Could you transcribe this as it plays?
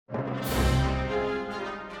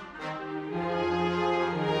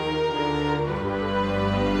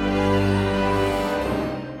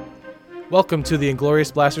Welcome to the Inglorious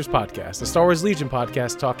Blasters podcast, a Star Wars Legion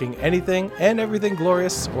podcast talking anything and everything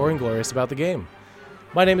glorious or inglorious about the game.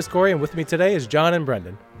 My name is Corey, and with me today is John and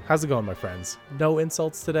Brendan. How's it going, my friends? No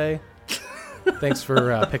insults today? Thanks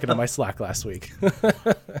for picking up my slack last week.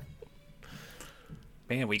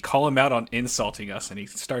 Man, we call him out on insulting us, and he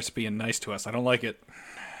starts being nice to us. I don't like it.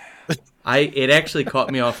 It actually caught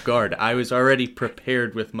me off guard. I was already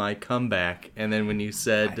prepared with my comeback, and then when you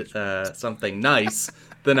said something nice,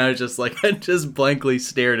 then I was just like, I just blankly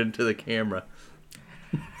stared into the camera.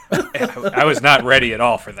 I was not ready at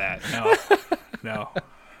all for that. No.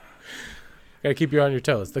 Gotta keep you on your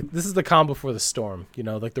toes. This is the calm before the storm. You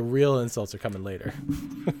know, like the real insults are coming later.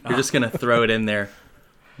 You're just going to throw it in there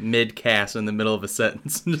mid-cast in the middle of a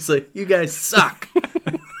sentence and just like, you guys suck.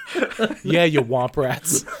 Yeah, you womp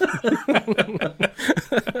rats.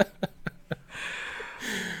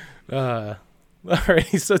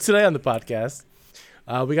 Alrighty, so today on the podcast,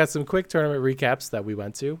 we got some quick tournament recaps that we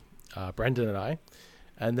went to, Brendan and I.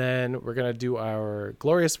 And then we're going to do our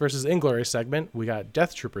Glorious versus Inglorious segment. We got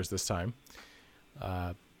Deathtroopers this time.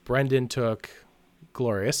 Brendan took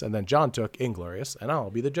Glorious, and then John took Inglorious, and I'll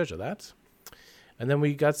be the judge of that. And then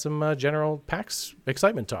we got some general PAX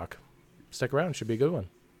excitement talk. Stick around, should be a good one.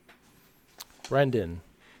 Brendan,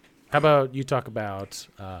 how about you talk about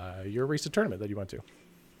your recent tournament that you went to?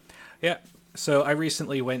 Yeah, so I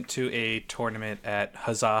recently went to a tournament at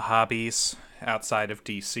Huzzah Hobbies outside of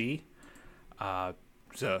DC.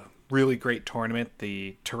 It's a really great tournament.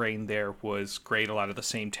 The terrain there was great. A lot of the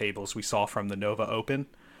same tables we saw from the Nova Open,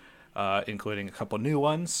 including a couple new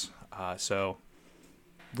ones. So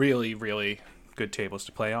really, really good tables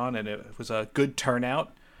to play on, and it was a good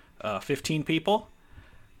turnout. 15 people.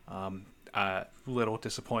 A little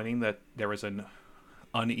disappointing that there was an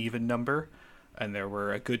uneven number, and there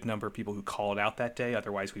were a good number of people who called out that day.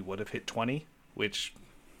 Otherwise, we would have hit 20, which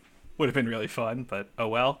would have been really fun, but oh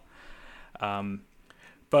well. It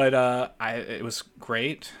was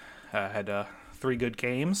great. I had 3 good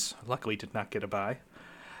games. Luckily, did not get a bye.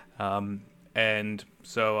 And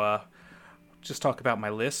so just talk about my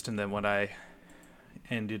list and then what I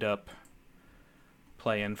ended up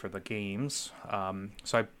playing for the games.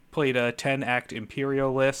 So I played a 10-act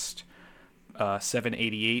Imperial list,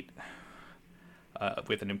 788,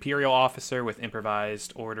 with an Imperial officer with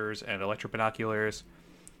improvised orders and electro-binoculars.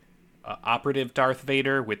 Operative Darth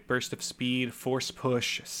Vader with burst of speed, force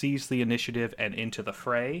push, seize the initiative, and into the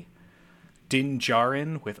fray. Din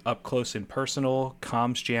Djarin with up close and personal,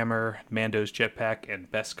 comms jammer, Mando's jetpack,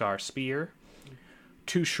 and Beskar spear.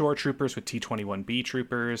 2 shore troopers with T-21B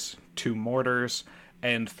troopers, 2 mortars,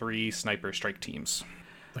 and 3 sniper strike teams.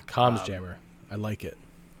 The comms jammer. I like it.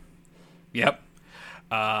 Yep.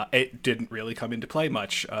 It didn't really come into play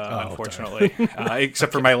much, unfortunately,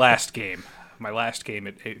 except for my last game. My last game,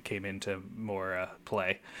 it came into more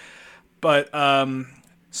play. But,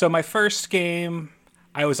 so my first game,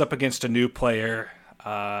 I was up against a new player.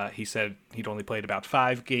 He said he'd only played about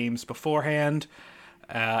 5 games beforehand,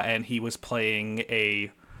 and he was playing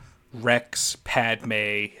a Rex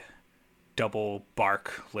Padme double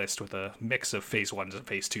bark list with a mix of phase 1s and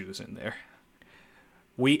phase 2s in there.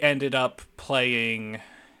 We ended up playing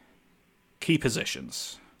key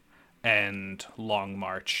positions and long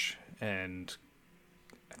march, and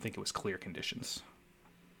I think it was clear conditions.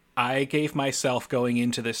 I gave myself going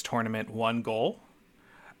into this tournament 1 goal,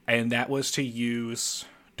 and that was to use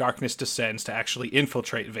Darkness Descends to actually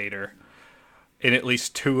infiltrate Vader in at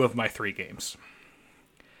least 2 of my 3 games.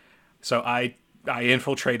 So I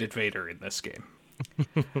infiltrated Vader in this game.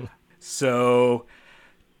 So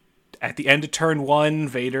at the end of turn 1,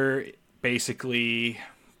 Vader basically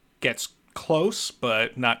gets close,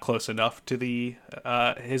 but not close enough to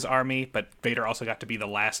his army. But Vader also got to be the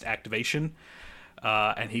last activation,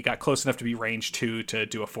 and he got close enough to be range 2 to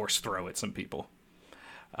do a force throw at some people.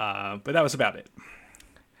 But that was about it.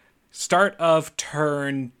 Start of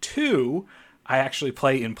turn 2, I actually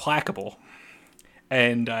play Implacable,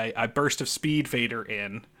 and I burst of speed Vader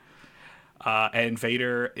in, and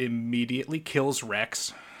Vader immediately kills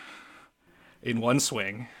Rex in 1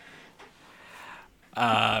 swing.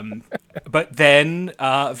 But then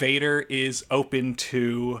Vader is open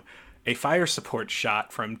to a fire support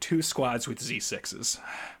shot from 2 squads with Z6s.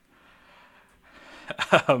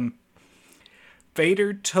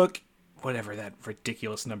 Vader took whatever that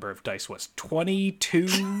ridiculous number of dice was,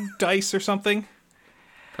 22 dice or something?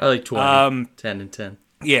 Probably 20, 10 and 10.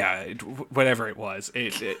 Yeah, whatever it was.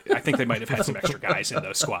 I think they might have had some extra guys in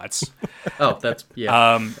those squads. Oh, that's,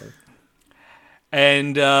 yeah.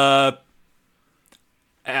 And I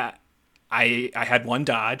had 1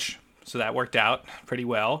 dodge, so that worked out pretty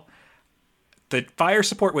well. the fire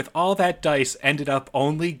support with all that dice ended up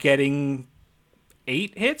only getting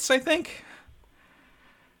 8 hits, I think.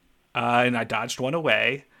 And I dodged one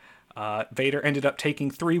away. Vader ended up taking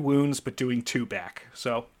 3 wounds, but doing 2 back.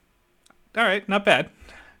 So, all right, not bad.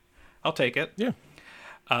 I'll take it. Yeah.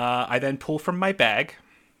 I then pull from my bag.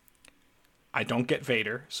 I don't get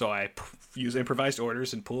Vader, so I use improvised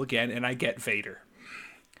orders and pull again, and I get Vader.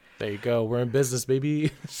 There you go. We're in business,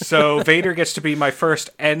 baby. So Vader gets to be my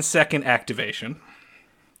first and second activation.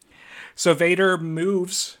 So Vader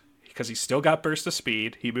moves, because he's still got burst of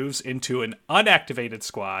speed, he moves into an unactivated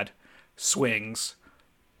squad, swings,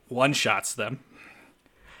 one-shots them,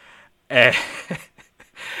 and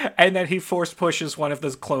then he force pushes one of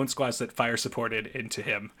the clone squads that fire supported into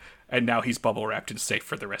him, and now he's bubble wrapped and safe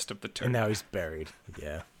for the rest of the turn. And now he's buried.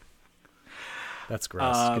 Yeah. That's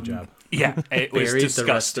gross. Good job. Yeah, it was Buried disgusting.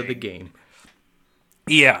 the rest of the game.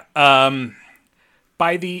 Yeah.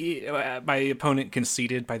 My opponent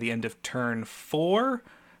conceded by the end of turn 4,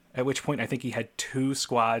 at which point I think he had 2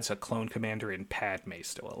 squads, a clone commander, and Padme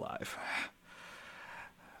still alive.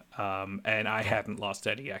 And I hadn't lost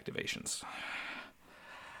any activations.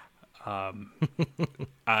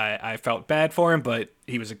 I felt bad for him, but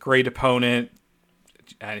he was a great opponent.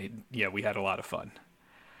 And yeah, we had a lot of fun.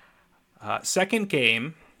 Second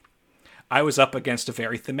game, I was up against a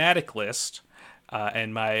very thematic list,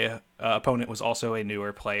 and my opponent was also a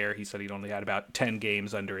newer player. He said he'd only had about 10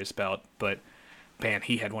 games under his belt, but man,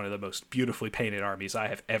 he had one of the most beautifully painted armies I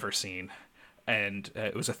have ever seen. And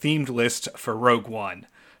it was a themed list for Rogue One.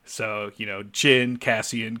 So, Jyn,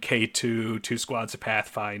 Cassian, K2, 2 squads of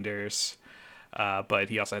Pathfinders. But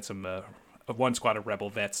he also had some 1 squad of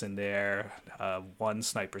Rebel vets in there, 1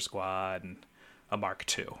 sniper squad, and a Mark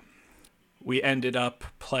II. We ended up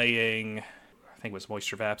playing, I think it was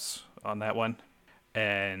Moisture Vaps on that one.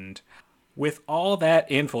 And with all that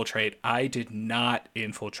infiltrate, I did not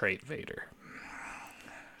infiltrate Vader.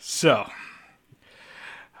 So,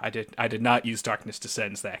 I did not use Darkness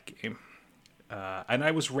Descends that game. And I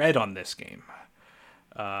was red on this game.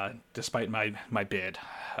 Despite my bid.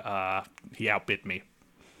 He outbid me.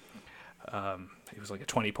 It was like a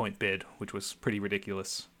 20-point bid, which was pretty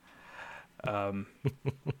ridiculous.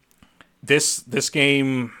 This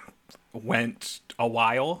game went a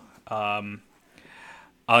while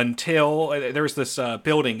until there was this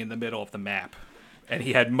building in the middle of the map, and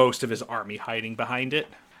he had most of his army hiding behind it.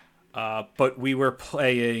 But we were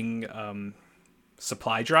playing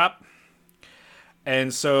supply drop,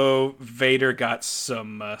 and so Vader got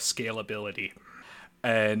some scalability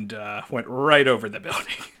and went right over the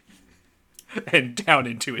building and down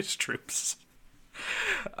into his troops.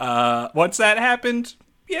 Once that happened,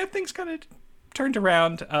 yeah, things kind of turned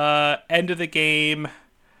around. End of the game,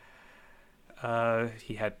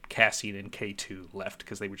 he had Cassian and K2 left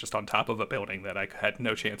because they were just on top of a building that I had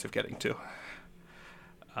no chance of getting to.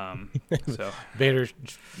 So Vader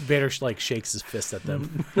like shakes his fist at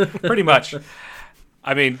them. Pretty much.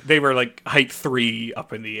 I mean, they were like height 3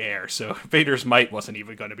 up in the air, so Vader's might wasn't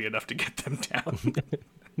even going to be enough to get them down.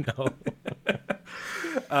 No.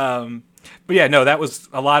 But yeah, no, that was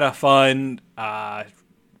a lot of fun.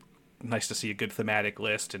 Nice to see a good thematic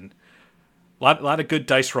list and a lot of good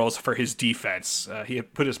dice rolls for his defense. He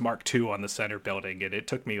had put his Mark II on the center building, and it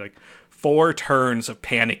took me like 4 turns of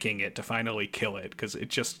panicking it to finally kill it because it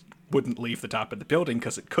just wouldn't leave the top of the building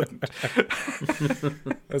because it couldn't.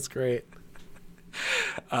 That's great.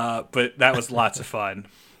 But that was lots of fun.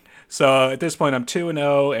 So at this point, I'm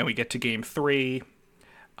 2-0, and we get to game 3.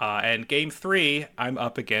 And game 3, I'm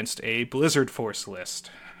up against a Blizzard Force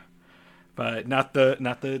list, but not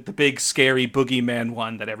the big scary boogeyman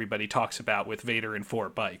one that everybody talks about with Vader and 4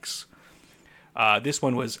 bikes. This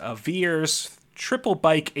one was a Veer's triple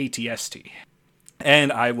bike ATST,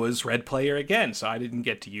 and I was red player again, so I didn't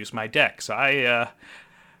get to use my deck. So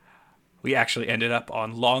we actually ended up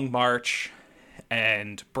on Long March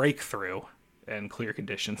and Breakthrough and Clear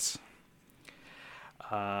Conditions.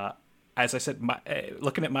 As I said,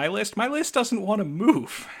 looking at my list doesn't want to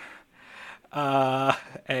move.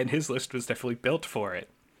 And his list was definitely built for it.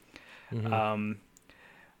 Mm-hmm.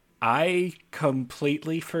 I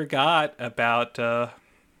completely forgot about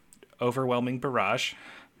Overwhelming Barrage.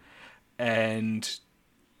 And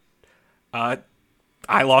I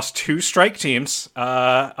lost 2 strike teams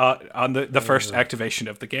on the first activation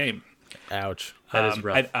of the game. Ouch. That is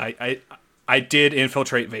rough. I did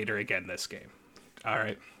infiltrate Vader again this game. All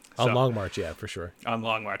right. On Long March, yeah, for sure. On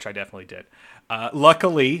Long March, I definitely did.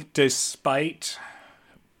 Luckily, despite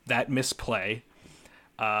that misplay,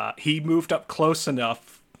 he moved up close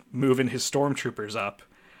enough, moving his stormtroopers up,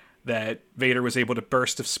 that Vader was able to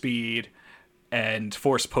burst of speed, and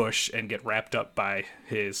force push and get wrapped up by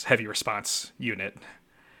his heavy response unit.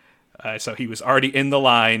 So he was already in the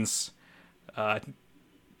lines at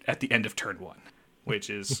the end of turn 1, which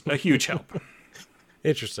is a huge help.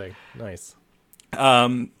 Interesting. Nice.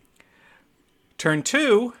 Turn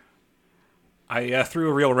 2, I threw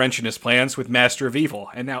a real wrench in his plans with Master of Evil,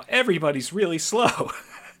 and now everybody's really slow.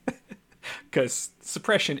 Because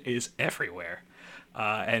suppression is everywhere.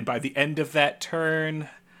 And by the end of that turn,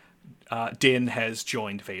 Din has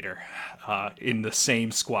joined Vader in the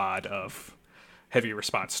same squad of heavy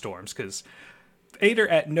response storms, because Vader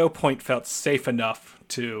at no point felt safe enough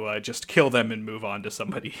to just kill them and move on to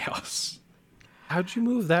somebody else. How'd you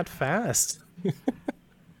move that fast?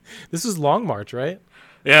 This is Long March, right?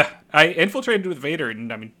 Yeah, I infiltrated with Vader,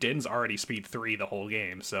 and I mean, Din's already speed 3 the whole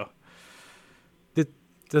game, so...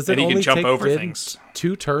 Does it and he only can jump take over Din things.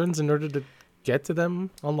 2 turns in order to get to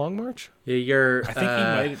them on Long March? Yeah, I think he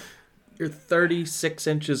might... You're 36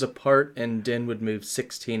 inches apart, and Din would move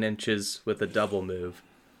 16 inches with a double move.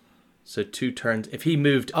 So 2 turns. If he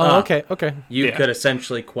moved up, okay. you could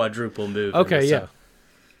essentially quadruple move. Okay, yeah.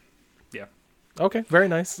 Yeah. Okay, very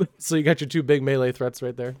nice. So you got your 2 big melee threats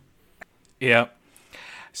right there. Yeah.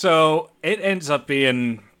 So it ends up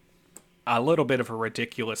being a little bit of a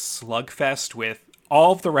ridiculous slugfest with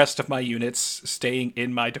all of the rest of my units staying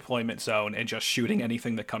in my deployment zone and just shooting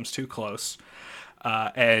anything that comes too close.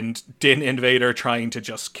 And Din and Vader trying to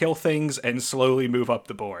just kill things and slowly move up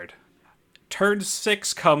the board. Turn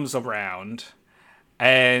 6 comes around,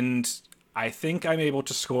 and I think I'm able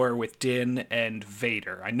to score with Din and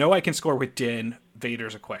Vader. I know I can score with Din.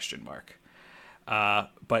 Vader's a question mark.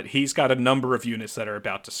 But he's got a number of units that are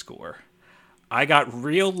about to score. I got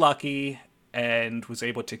real lucky and was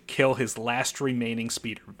able to kill his last remaining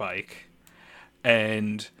speeder bike.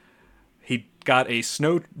 And he got a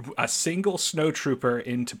single snowtrooper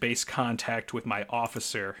into base contact with my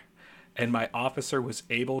officer. And my officer was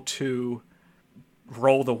able to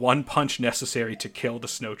roll the 1 punch necessary to kill the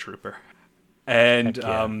snowtrooper.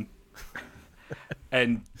 And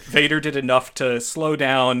and Vader did enough to slow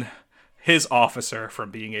down his officer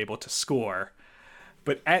from being able to score.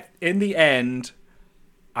 But in the end,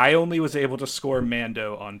 I only was able to score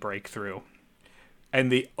Mando on breakthrough.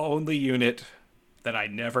 And the only unit that I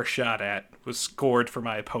never shot at was scored for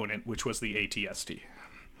my opponent, which was the ATST.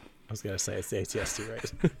 I was going to say it's the ATST,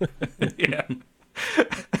 right? Yeah.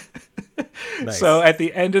 Nice. So at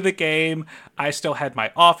the end of the game, I still had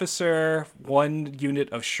my officer, 1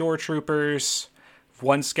 unit of shore troopers,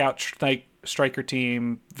 1 scout striker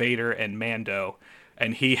team, Vader, and Mando,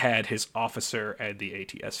 and he had his officer and the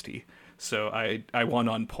ATST. So I won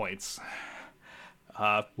on points.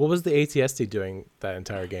 What was the ATST doing that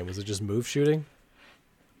entire game? Was it just move shooting?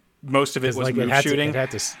 Most of it was move shooting. It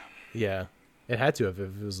had to have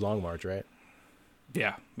if it was Long March, right?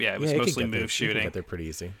 Yeah, it was mostly move shooting. They're pretty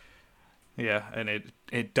easy. Yeah, and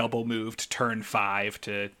it double moved turn 5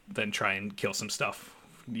 to then try and kill some stuff,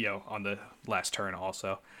 on the last turn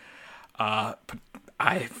also. But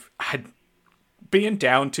I had being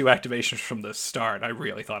down 2 activations from the start. I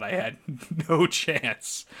really thought I had no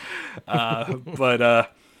chance.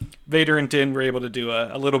 But Vader and Din were able to do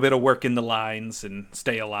a little bit of work in the lines and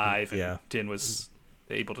stay alive. And Din was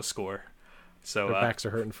able to score. So their backs are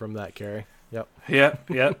hurting from that carry. Yep.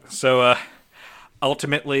 Yep. So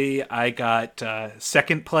ultimately, I got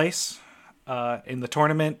second place in the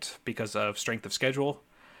tournament because of strength of schedule.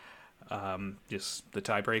 Just the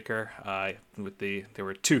tiebreaker. There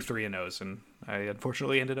were 2 3-0s, and I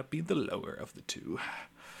unfortunately ended up being the lower of the 2.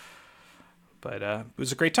 But it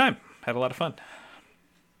was a great time. Had a lot of fun.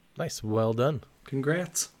 Nice. Well done.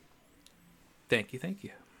 Congrats. Thank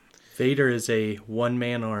you. Vader is a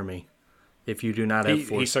one-man army. If you do not have force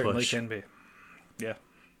push, he certainly can be. Yeah.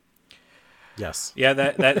 Yes. Yeah,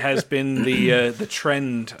 that has been the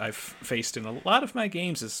trend I've faced in a lot of my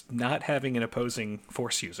games, is not having an opposing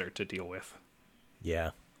force user to deal with.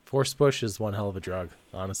 Yeah. Force push is one hell of a drug,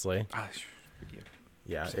 honestly.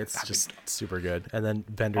 Yeah, it's just super good. And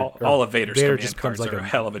then all of Vader's Vader command just cards becomes are a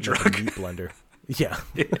hell of a drug. Like a meat blender. Yeah.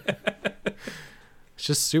 It's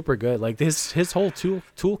just super good. Like his whole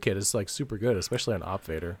toolkit is like super good, especially on Op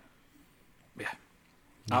Vader. Yeah.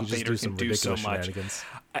 Op Vader can do so much. Shenanigans.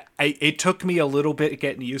 It took me a little bit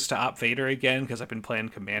getting used to Op Vader again because I've been playing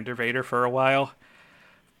Commander Vader for a while.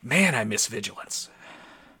 Man, I miss Vigilance.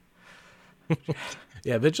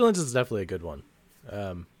 Yeah, Vigilance is definitely a good one.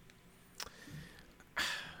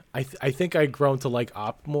 I think I'd grown to like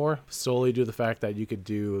Op more solely due to the fact that you could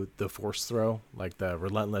do the force throw, like the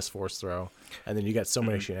relentless force throw, and then you get so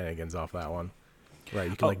many shenanigans off that one. Right,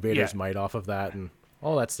 you can Vader's might off of that, and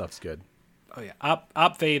all that stuff's good. Oh yeah,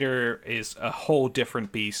 Op Vader is a whole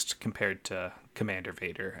different beast compared to Commander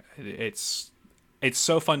Vader. It's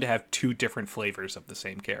so fun to have two different flavors of the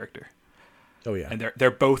same character. Oh yeah, And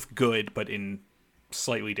they're both good, but in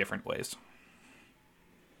slightly different ways.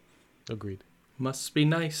 agreed. Must be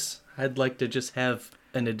nice. I'd like to just have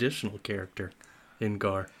an additional character in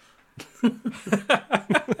Gar.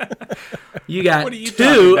 You got What are you two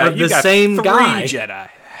talking about? of You the got same three guy. Jedi.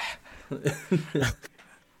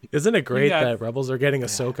 Isn't it great that Rebels are getting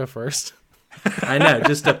Ahsoka first? I know,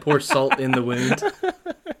 just to pour salt in the wound.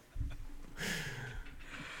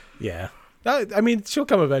 Yeah. I mean, she'll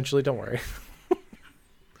come eventually. Don't worry.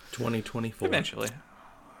 2024. Eventually.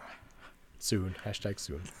 Soon. Hashtag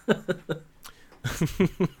soon.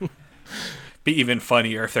 Be even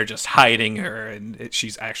funnier if they're just hiding her and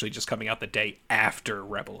she's actually just coming out the day after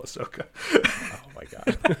Rebel Ahsoka. Oh my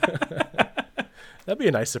god. That'd be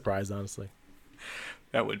a nice surprise, honestly.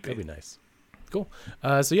 That would be. That'd be nice. Cool.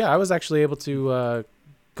 So yeah, I was actually able to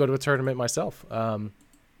go to a tournament myself.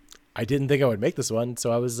 I didn't think I would make this one,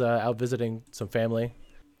 so I was out visiting some family.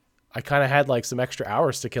 I kind of had like some extra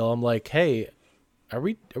hours to kill. I'm like, hey, are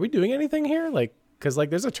we doing anything here? Like, because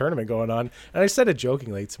like there's a tournament going on, and I said it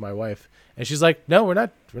jokingly to my wife, and she's like, no, we're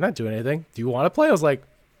not doing anything. Do you want to play? I was like,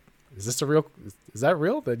 is that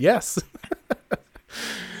real? Then yes.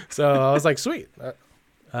 So I was like, sweet.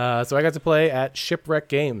 So I got to play at Shipwreck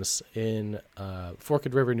Games in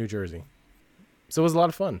Forked River, New Jersey. So it was a lot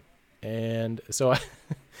of fun, and so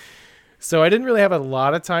I didn't really have a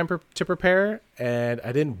lot of time to prepare, and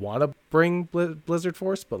I didn't want to bring Blizzard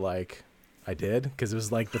Force, but like I did because it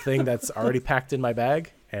was like the thing that's already packed in my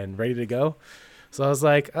bag and ready to go. So I was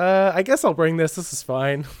like, I guess I'll bring this. This is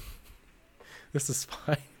fine. This is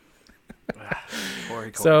fine.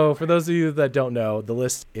 So for those of you that don't know, the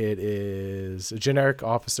list, it is a generic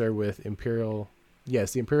officer with Imperial.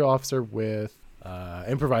 Yes, the Imperial officer with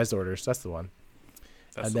improvised orders. That's the one.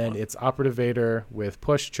 And then it's Operative Vader with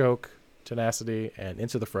push, choke, tenacity, and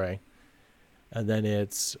into the fray. And then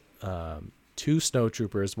it's 2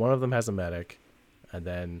 snowtroopers. One of them has a medic. And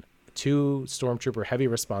then 2 stormtrooper heavy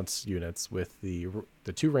response units with the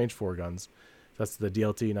 2 range 4 guns. That's the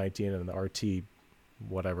DLT-19 and the RT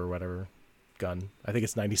whatever gun. I think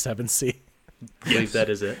it's 97C. I believe that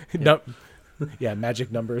is it. No, yeah,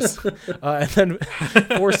 magic numbers. And then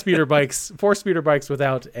 4 speeder bikes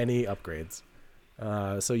without any upgrades.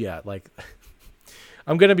 So yeah, like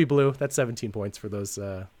I'm gonna be blue. That's 17 points for those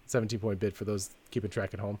 17-point bid for those keeping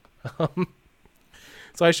track at home.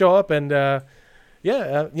 So I show up and I'm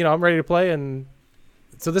ready to play. And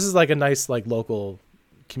so this is like a nice like local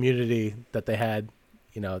community that they had.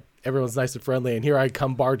 Everyone's nice and friendly, and here I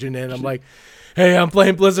come barging in. I'm like, hey, I'm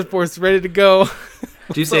playing Blizzard Force, ready to go.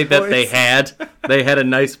 Did you say that they had a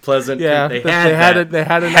nice, pleasant? Yeah, they had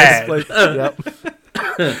a nice place. Yep.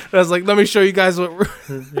 I was like, let me show you guys what.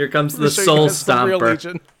 Here comes the Soul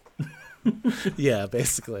Stomper. Yeah,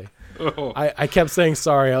 basically. Oh. I kept saying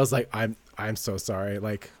sorry. I was like, I'm so sorry.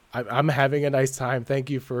 Like, I'm having a nice time.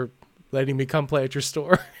 Thank you for letting me come play at your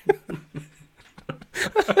store.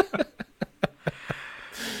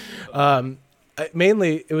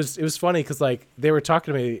 Mainly it was funny because like they were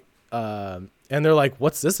talking to me and they're like,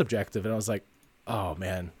 what's this objective? And I was like, oh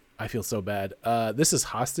man, I feel so bad. This is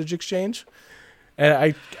hostage exchange.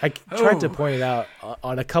 And I tried to point it out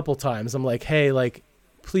on a couple times. I'm like, hey, like,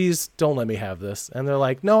 please don't let me have this. And they're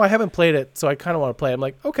like, no, I haven't played it, so I kind of want to play it. I'm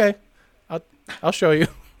like, okay, I'll show you.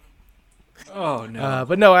 Oh no.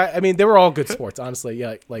 But no, I mean they were all good sports, honestly.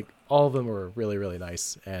 Yeah, like all of them were really, really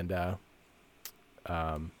nice. And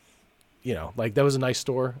like that was a nice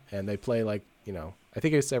store, and they play like, I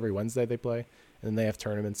think it's every Wednesday they play, and then they have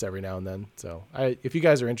tournaments every now and then. So if you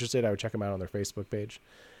guys are interested, I would check them out on their Facebook page.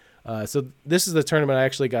 So this is the tournament I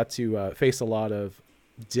actually got to face a lot of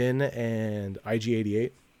Din and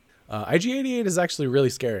IG-88. IG-88 is actually really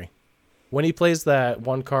scary. When he plays that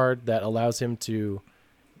one card that allows him to,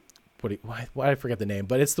 I forget the name,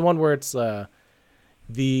 but it's the one where it's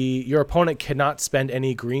your opponent cannot spend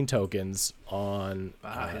any green tokens on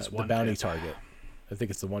the bounty target. I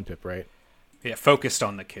think it's the 1 pip, right? Yeah, focused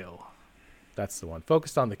on the kill. That's the one.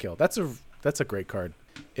 Focused on the kill. That's a great card.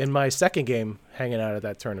 In my second game hanging out at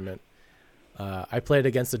that tournament, I played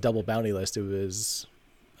against a double bounty list. It was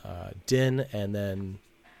Din and then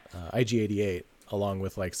IG-88 along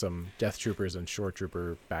with like some Deathtroopers and Shore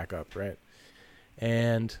Trooper backup, right?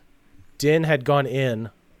 And Din had gone in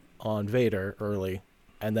on Vader early,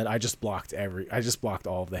 and then I just blocked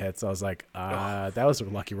all of the hits. I was like, that was a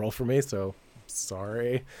lucky roll for me, so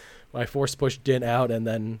sorry. I force pushed Din out, and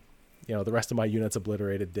then the rest of my units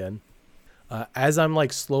obliterated Din. As I'm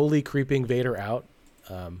like slowly creeping Vader out,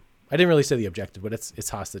 I didn't really say the objective, but it's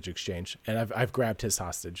hostage exchange, and I've grabbed his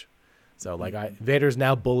hostage. So like Vader's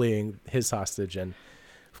now bullying his hostage, and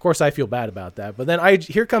of course I feel bad about that. But then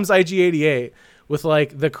here comes IG-88 with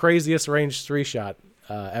like the craziest range 3-shot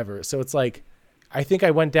ever. So it's like I think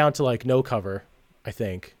I went down to like no cover, I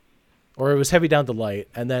think, or it was heavy down to light,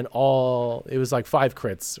 and then it was like 5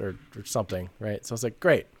 crits or something, right? So I was like,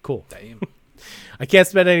 great, cool. Damn. I can't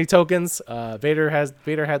spend any tokens. Vader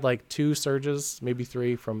had like 2 surges, maybe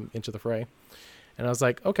 3 from Into the Fray, and I was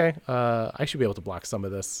like, okay, I should be able to block some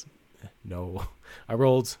of this. No, I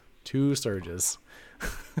rolled 2 surges,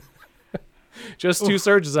 just 2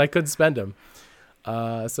 surges. I couldn't spend them.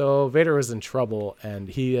 So Vader was in trouble, and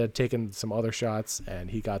he had taken some other shots,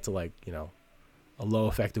 and he got to like a low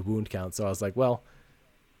effective wound count. So I was like, well,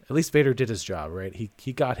 at least Vader did his job, right?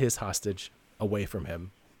 He got his hostage away from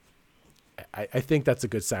him. I think that's a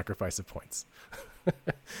good sacrifice of points.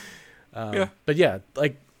 Yeah. But yeah,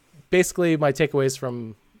 like basically my takeaways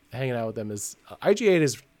from hanging out with them is IG-8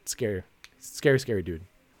 is scary dude.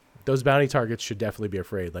 Those bounty targets should definitely be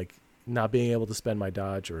afraid. Like not being able to spend my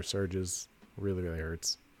dodge or surges really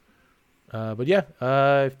hurts. But yeah,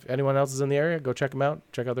 if anyone else is in the area, go check them out.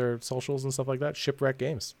 Check out their socials and stuff like that. Shipwreck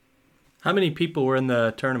Games. How many people were in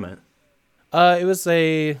the tournament? It was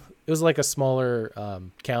like a smaller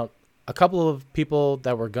count. A couple of people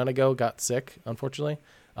that were gonna go got sick, unfortunately.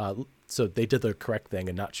 So they did the correct thing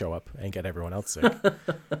and not show up and get everyone else sick.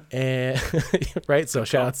 And right, so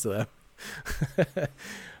shout outs to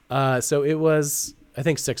them. So it was, I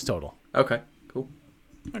think, 6 total. Okay, cool.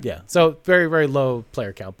 Yeah, so very low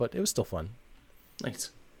player count, but it was still fun.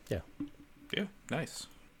 Nice. Yeah. Yeah, nice.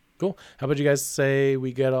 Cool. How about you guys say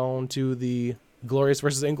we get on to the Glorious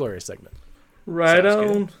versus Inglorious segment? Right Sounds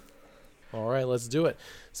on. good. All right, let's do it.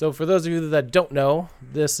 So for those of you that don't know,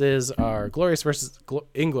 this is our Glorious versus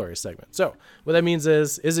Inglorious segment. So what that means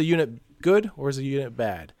is a unit good or is a unit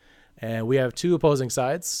bad? And we have 2 opposing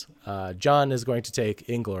sides. John is going to take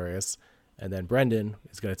Inglorious, and then Brendan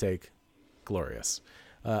is going to take Glorious.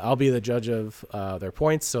 I'll be the judge of their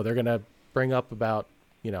points, so they're going to bring up about,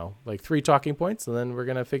 like 3 talking points, and then we're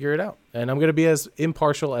going to figure it out. And I'm going to be as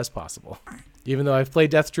impartial as possible. Even though I've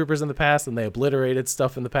played Deathtroopers in the past and they obliterated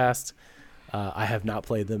stuff in the past, I have not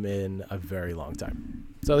played them in a very long time.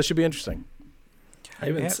 So this should be interesting. I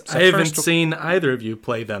haven't seen either of you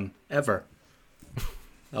play them ever.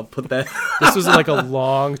 I'll put that. This was like a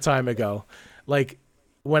long time ago. Like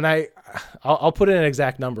when I'll put an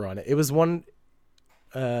exact number on it. It was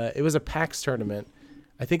it was a PAX tournament.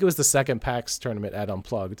 I think it was the second PAX tournament at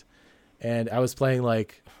Unplugged. And I was playing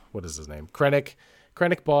like, what is his name? Krennic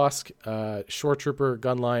Bosk, Shore Trooper,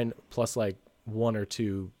 Gunline, plus like 1 or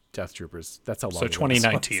 2 Death Troopers. That's how long. So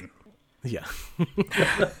 2019. Yeah.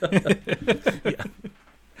 Yeah.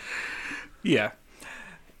 Yeah.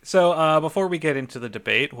 So before we get into the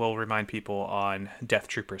debate, we'll remind people on Death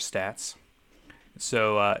Trooper stats.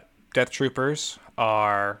 So Death Troopers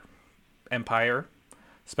are Empire,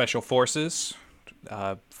 Special Forces,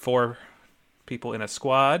 4 people in a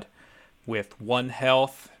squad with 1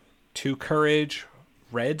 health, 2 courage,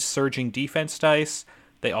 red surging defense dice.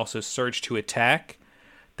 They also surge to attack.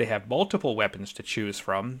 They have multiple weapons to choose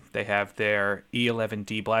from. They have their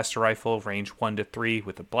E11D blaster rifle, range 1 to 3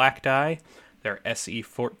 with a black die. Their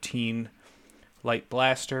SE14 light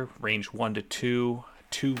blaster, range 1 to 2,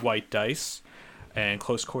 2 white dice. And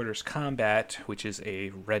close quarters combat, which is a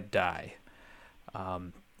red die.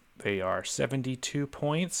 They are 72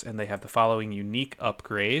 points, and they have the following unique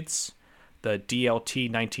upgrades. The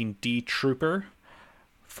DLT-19D Trooper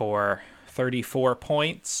for 34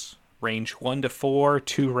 points. Range 1 to 4,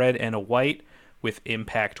 2 red and a white with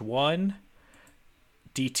impact 1.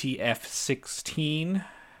 DTF-16,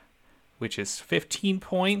 which is 15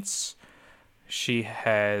 points. She's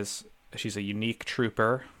a unique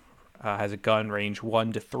trooper. Has a gun range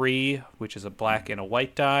 1 to 3, which is a black and a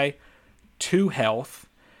white die. 2 health.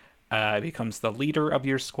 Becomes the leader of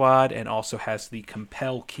your squad and also has the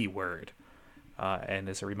compel keyword. And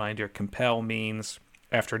as a reminder, compel means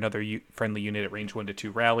after another friendly unit at range 1 to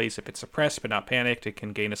 2 rallies, if it's suppressed but not panicked, it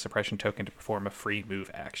can gain a suppression token to perform a free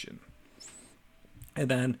move action. And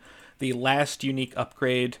then the last unique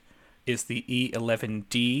upgrade is the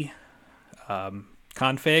E11D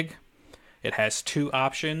config. It has 2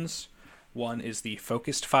 options. One is the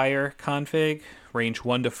focused fire config, range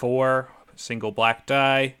 1 to 4, single black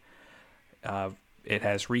die. It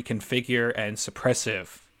has reconfigure and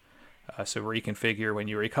suppressive. So reconfigure, when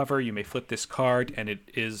you recover, you may flip this card, and it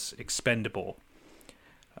is expendable.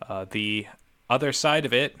 The other side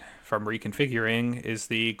of it, from reconfiguring, is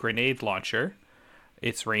the grenade launcher.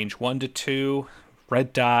 It's range 1 to 2,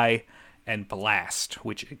 red die, and Blast,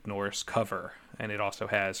 which ignores cover, and it also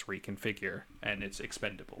has Reconfigure, and it's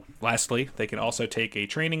expendable. Lastly, they can also take a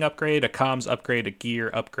training upgrade, a comms upgrade, a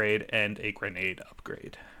gear upgrade, and a grenade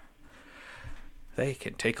upgrade. They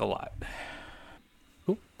can take a lot.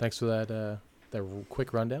 Cool. Thanks for that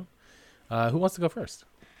quick rundown. Who wants to go first?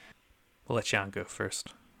 We'll let John go first.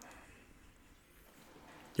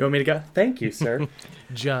 You want me to go? Thank you, sir.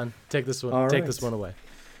 John, take this one. All Take right. this one away.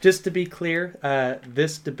 Just to be clear,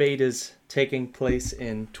 this debate is taking place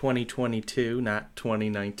in 2022, not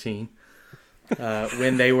 2019,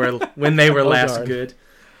 when they were last darn. good.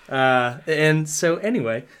 And so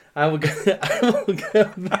anyway, I will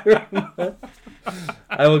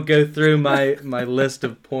go through my list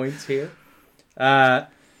of points here.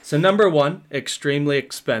 So number 1, extremely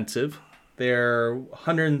expensive. They're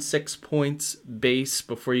 106 points base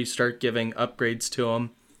before you start giving upgrades to them.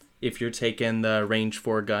 If you're taking the range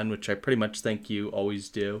 4 gun, which I pretty much think you always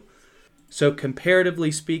do. So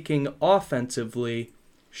comparatively speaking, offensively,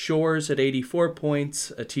 Shores at 84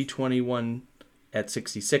 points, a T-21 at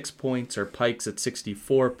 66 points, or Pikes at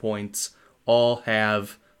 64 points, all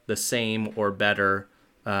have the same or better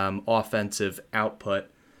offensive output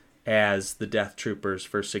as the Deathtroopers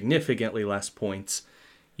for significantly less points.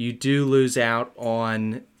 You do lose out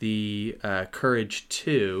on the Courage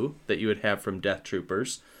 2 that you would have from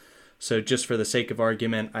Deathtroopers. So just for the sake of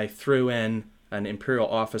argument, I threw in an Imperial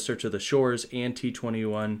officer to the Shores and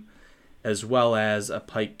T-21, as well as a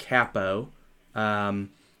Pike Capo. Then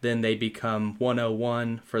they become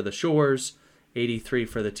 101 for the Shores, 83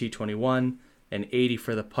 for the T-21, and 80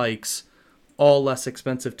 for the Pikes. All less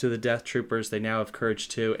expensive to the Deathtroopers. They now have Courage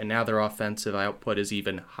 2, and now their offensive output is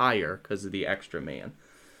even higher because of the extra man.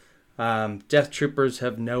 Deathtroopers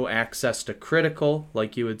have no access to critical,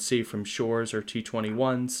 like you would see from Shores or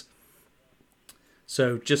T-21s.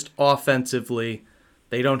 So just offensively,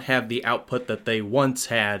 they don't have the output that they once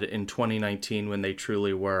had in 2019 when they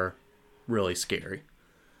truly were really scary.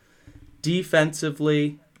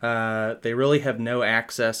 Defensively, they really have no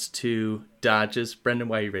access to dodges. Brendan,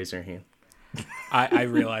 why are you raising your hand? I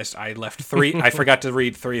realized I left 3. I forgot to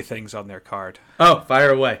read 3 things on their card. Oh,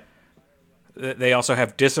 fire away. They also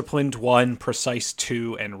have Disciplined 1, Precise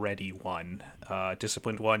 2, and Ready 1.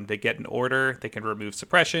 Disciplined 1, they get an order. They can remove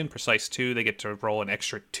suppression. Precise 2, they get to roll an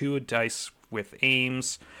extra 2 dice with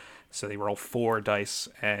aims. So they roll 4 dice.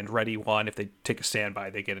 And Ready 1, if they take a standby,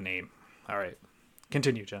 they get an aim. All right.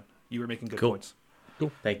 Continue, Jen. You were making good points.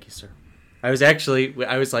 Cool. Thank you, sir. I was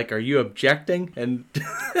like, are you objecting and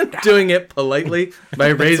doing it politely by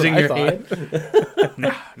raising your hand?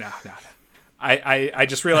 No. I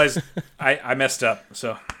just realized I messed up.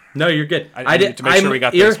 So no, you're good. I need to make sure we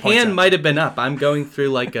got your those points hand out. might have been up. I'm going through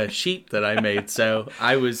like a sheet that I made, so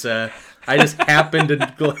I was. I just happened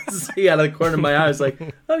to see out of the corner of my eye. I was like,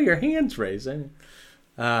 "Oh, your hand's raised."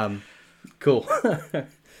 Cool.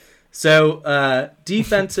 So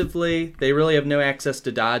defensively, they really have no access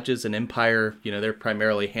to dodges. And Empire, they're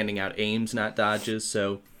primarily handing out aims, not dodges.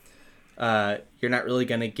 So you're not really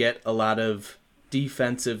going to get a lot of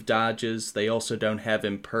defensive dodges. They also don't have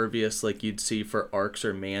impervious like you'd see for Arcs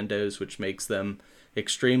or Mandos, which makes them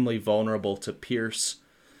extremely vulnerable to pierce.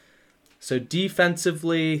 So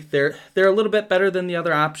defensively, they're a little bit better than the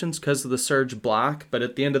other options because of the surge block, but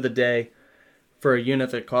at the end of the day, for a unit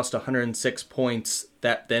that cost 106 points,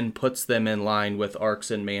 that then puts them in line with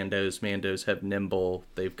Arcs and Mandos. Mandos have Nimble,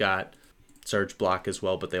 they've got surge block as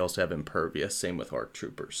well, but they also have impervious, same with Arc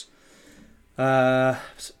Troopers.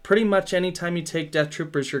 Pretty much anytime you take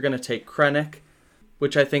Deathtroopers, you're going to take Krennic,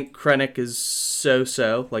 which I think Krennic is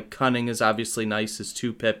so-so. Like, Cunning is obviously nice, his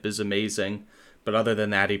 2-pip is amazing, but other than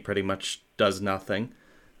that, he pretty much does nothing.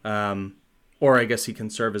 Or I guess he can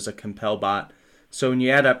serve as a compel bot. So when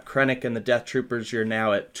you add up Krennic and the Deathtroopers, you're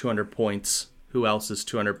now at 200 points. Who else is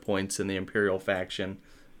 200 points in the Imperial faction?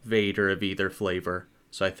 Vader of either flavor.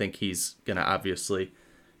 So I think he's going to obviously...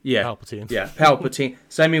 Yeah, Palpatine. Yeah, Palpatine.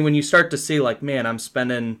 So, I mean, when you start to see, like, man, I'm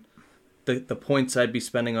spending the points I'd be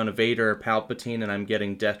spending on a Vader or Palpatine, and I'm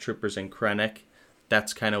getting Deathtroopers and Krennic,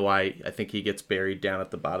 that's kind of why I think he gets buried down at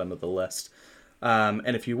the bottom of the list.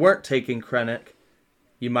 And if you weren't taking Krennic,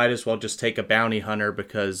 you might as well just take a Bounty Hunter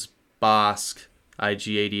because Bosk,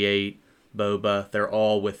 IG-88, Boba, they're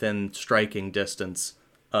all within striking distance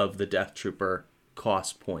of the Deathtrooper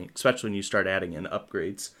cost point, especially when you start adding in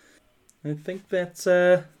upgrades. I think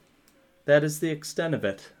that is the extent of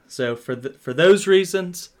it. So for those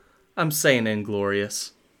reasons, I'm saying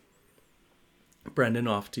Inglorious. Brendan,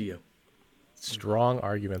 off to you. Strong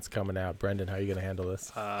arguments coming out. Brendan, how are you going to handle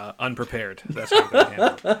this? Unprepared. That's how I'm going to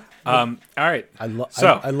handle it. All right. I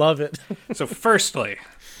love it. So firstly,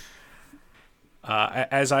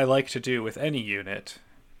 As I like to do with any unit,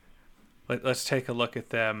 let's take a look at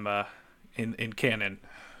them in canon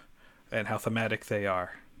and how thematic they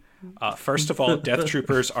are. First of all,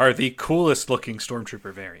 Deathtroopers are the coolest looking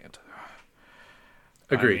Stormtrooper variant.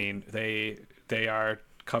 Agreed. I mean, they are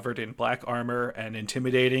covered in black armor and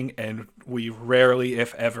intimidating, and we rarely,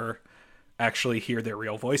 if ever, actually hear their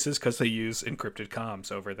real voices because they use encrypted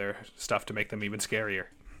comms over their stuff to make them even scarier.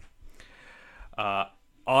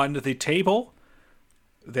 On the table,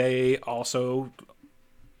 they also,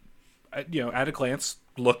 at a glance,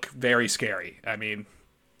 look very scary. I mean,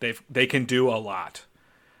 they can do a lot.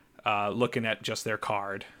 Looking at just their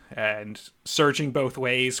card, and surging both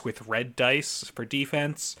ways with red dice for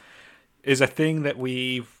defense is a thing that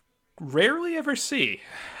we rarely ever see.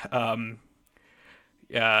 I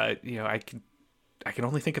can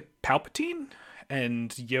only think of Palpatine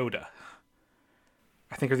and Yoda.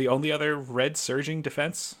 I think are the only other red surging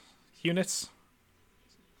defense units.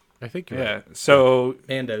 I think you're right. So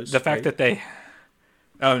Mandos, the fact right? that they,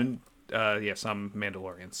 some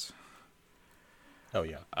Mandalorians. Oh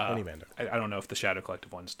yeah, any Mando. I don't know if the Shadow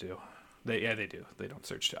Collective ones do. They do. They don't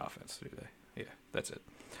surge to offense, do they? Yeah, that's it.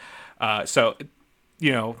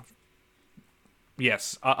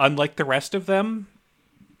 Yes. Unlike the rest of them,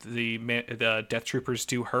 the Death Troopers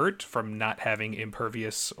do hurt from not having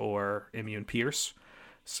impervious or immune pierce.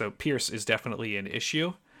 So pierce is definitely an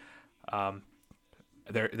issue.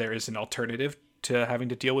 There is an alternative to having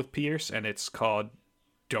to deal with pierce, and it's called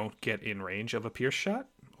don't get in range of a pierce shot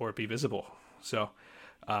or be visible. So,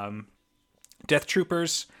 Death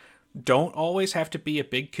Troopers don't always have to be a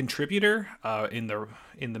big contributor in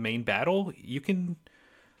the main battle. They've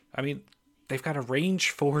got a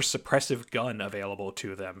range 4 suppressive gun available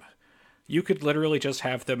to them. You could literally just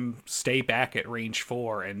have them stay back at range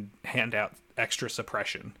 4 and hand out extra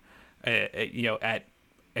suppression, at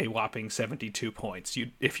a whopping 72 points.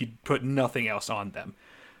 If you put nothing else on them.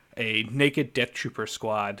 A naked Death Trooper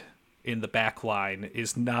squad in the back line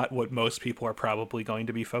is not what most people are probably going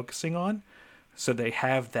to be focusing on. So they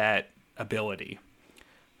have that ability.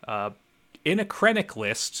 In a Krennic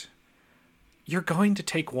list, you're going to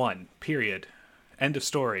take one, period. End of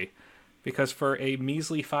story. Because for a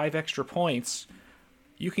measly 5 extra points,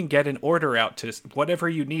 you can get an order out to whatever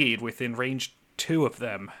you need within range 2 of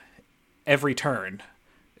them every turn,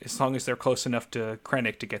 as long as they're close enough to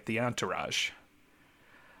Krennic to get the entourage.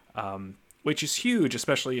 Which is huge,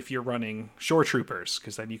 especially if you're running Shore Troopers,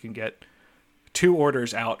 because then you can get 2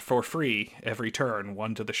 orders out for free every turn,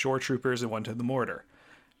 one to the Shore Troopers and one to the Mortar.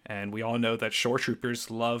 And we all know that Shore Troopers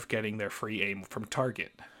love getting their free aim from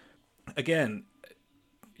target. Again,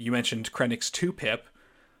 you mentioned Krennic's 2-pip.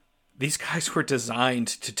 These guys were designed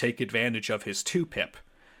to take advantage of his 2-pip.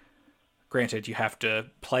 Granted, you have to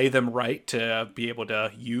play them right to be able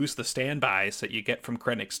to use the standbys that you get from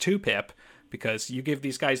Krennic's 2-pip, because you give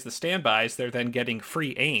these guys the standbys, they're then getting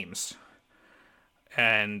free aims.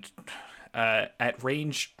 And at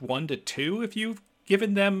range 1 to 2, if you've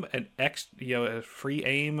given them a free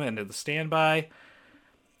aim and the standby,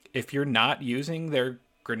 if you're not using their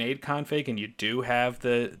grenade config and you do have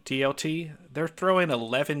the DLT, they're throwing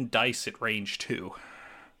 11 dice at range 2.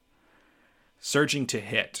 Surging to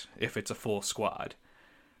hit if it's a full squad.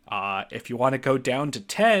 If you want to go down to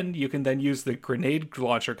 10, you can then use the grenade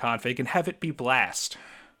launcher config and have it be blast.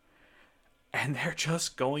 And they're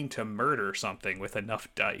just going to murder something with enough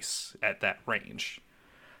dice at that range.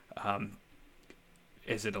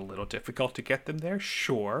 Is it a little difficult to get them there?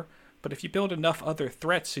 Sure. But if you build enough other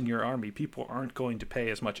threats in your army, people aren't going to pay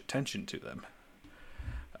as much attention to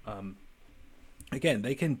them. Again,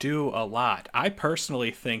 they can do a lot. I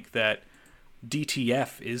personally think that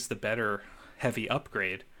DTF is the better heavy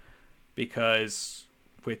upgrade, because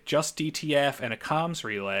with just DTF and a comms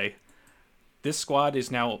relay, this squad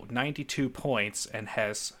is now 92 points and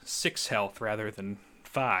has 6 health rather than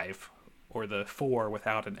 5, or the 4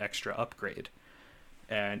 without an extra upgrade.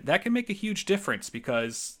 And that can make a huge difference,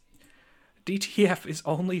 because DTF is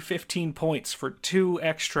only 15 points for 2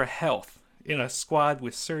 extra health in a squad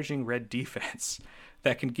with surging red defense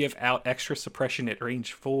that can give out extra suppression at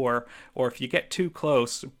range 4, or if you get too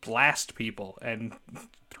close, blast people and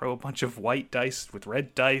throw a bunch of white dice with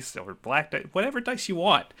red dice or black dice, whatever dice you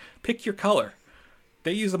want. Pick your color.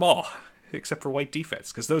 They use them all, except for white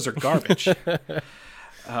defense, because those are garbage. You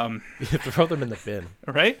throw them in the bin.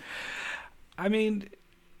 Right? I mean,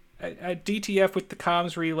 a DTF with the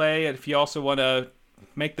comms relay, and if you also want to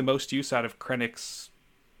make the most use out of Krennic's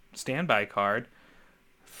standby card,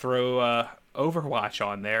 throw Overwatch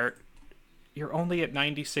on there, you're only at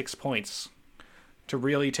 96 points to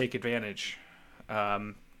really take advantage,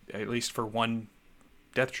 at least for one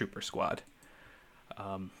Death Trooper squad.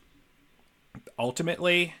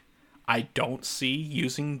 Ultimately, I don't see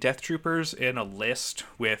using Deathtroopers in a list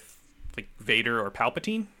with like Vader or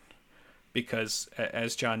Palpatine, because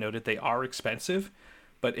as John noted, they are expensive.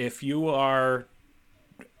 But if you're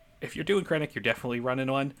doing Krennic, you're definitely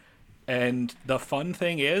running one. And the fun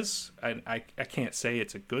thing is, and I can't say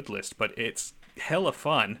it's a good list, but it's hella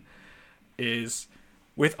fun, is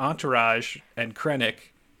with Entourage and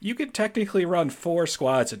Krennic, you could technically run 4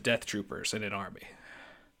 squads of Death Troopers in an army.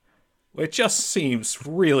 It just seems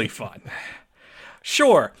really fun.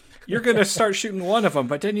 Sure, you're going to start shooting one of them,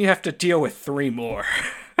 but then you have to deal with 3 more.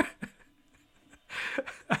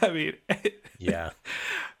 I mean... Yeah.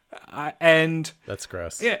 And... That's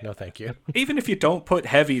gross. Yeah, no, thank you. Even if you don't put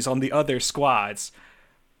heavies on the other squads,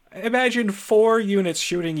 imagine 4 units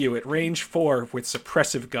shooting you at range 4 with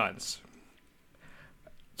suppressive guns.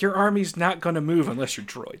 Your army's not going to move unless you're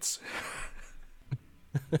droids.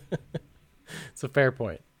 It's a fair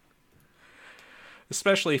point.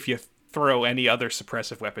 Especially if you throw any other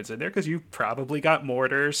suppressive weapons in there, because you've probably got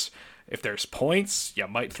mortars. If there's points, you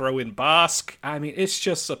might throw in Bosk. I mean, it's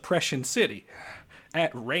just Suppression City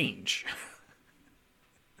at range.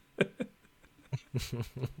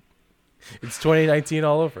 It's 2019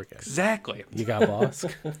 all over again. Exactly. You got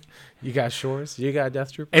Bosk, you got Shores, you got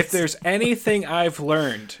Death Troopers. If there's anything I've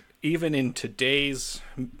learned, even in today's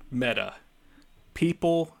meta,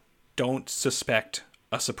 people don't suspect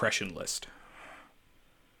a suppression list.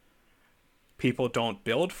 People don't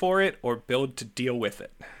build for it or build to deal with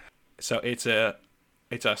it. So it's a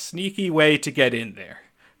sneaky way to get in there.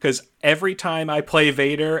 Because every time I play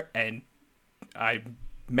Vader and I'm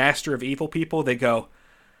Master of Evil people, they go,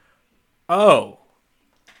 oh,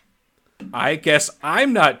 I guess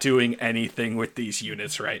I'm not doing anything with these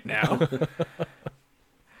units right now.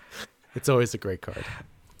 It's always a great card.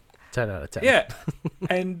 10 out of 10. Yeah.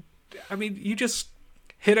 And, I mean, you just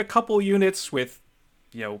hit a couple units with,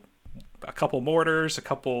 a couple mortars, a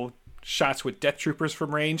couple shots with Death Troopers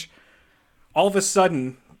from range. All of a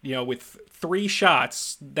sudden, with 3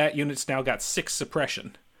 shots, that unit's now got 6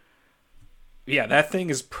 suppression. Yeah, that thing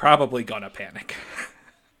is probably gonna panic.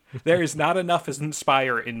 There is not enough as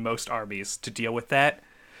Inspire in most armies to deal with that.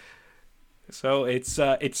 So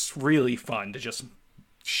it's really fun to just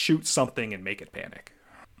shoot something and make it panic.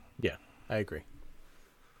 Yeah, I agree.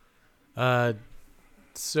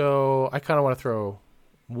 So I kind of want to throw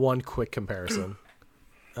one quick comparison.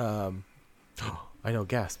 I know,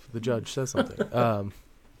 gasp. The judge says something.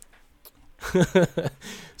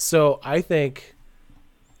 So I think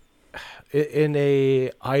in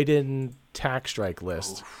a Iden tack strike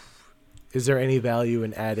list, is there any value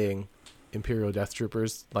in adding Imperial Death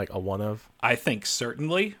Troopers, like a one of? I think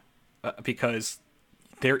certainly, because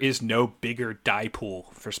there is no bigger die pool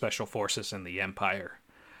for special forces in the Empire,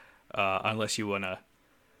 unless you want to.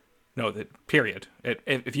 No, period.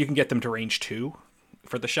 If you can get them to range 2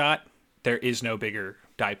 for the shot, there is no bigger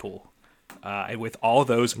die pool. And with all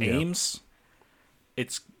those aims,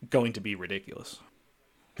 it's going to be ridiculous.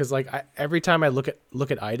 Because every time I look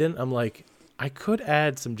at Iden, I'm like, I could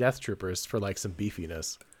add some Death Troopers for like some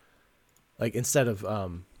beefiness, like instead of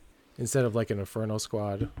like an Inferno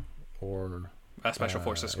squad or A Special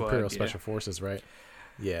Forces squad. Imperial Special Forces, right?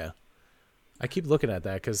 Yeah, I keep looking at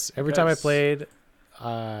that because every time I played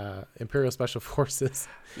Imperial Special Forces,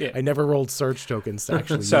 I never rolled surge tokens to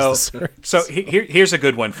actually use the surge. So here's a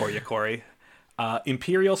good one for you, Corey.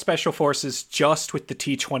 Imperial Special Forces just with the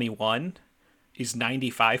T-21 is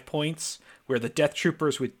 95 points, where the Death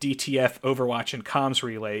Troopers with DTF, Overwatch, and Comms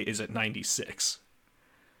Relay is at 96.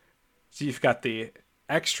 So you've got the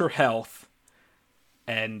extra health,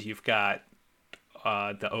 and you've got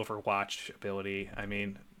the Overwatch ability. I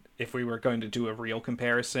mean, if we were going to do a real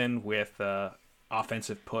comparison with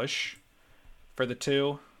offensive push for the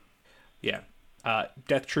two,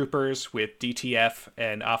 Death Troopers with DTF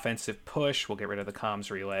and offensive push, we'll get rid of the comms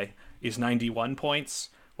relay, is 91 points,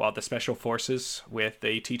 while the Special Forces with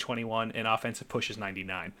the T-21 and offensive push is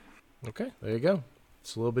 99. Okay, there you go.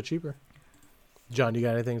 It's a little bit cheaper. John, you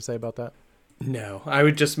got anything to say about that? No, I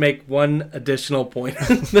would just make one additional point.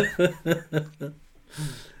 That's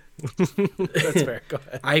fair. Go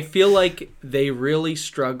ahead. I feel like they really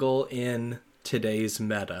struggle in today's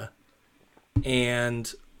meta.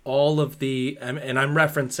 And all of and I'm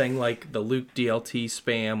referencing like the Luke DLT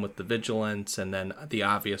spam with the Vigilance, and then the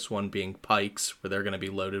obvious one being Pikes, where they're going to be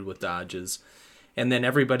loaded with dodges. And then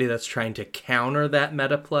everybody that's trying to counter that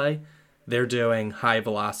meta play, they're doing high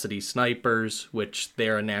velocity snipers, which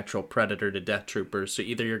they're a natural predator to Death Troopers. So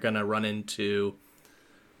either you're going to run into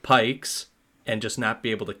Pikes and just not be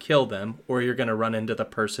able to kill them, or you're going to run into the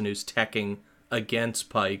person who's teching against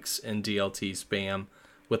Pikes and DLT spam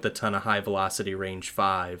with a ton of high velocity range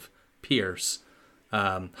 5 Pierce.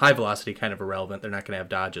 High velocity kind of irrelevant. They're not going to have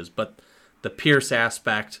dodges, but the Pierce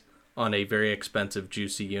aspect on a very expensive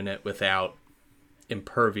juicy unit without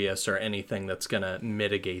impervious or anything that's going to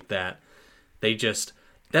mitigate that. They just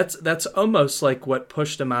that's almost like what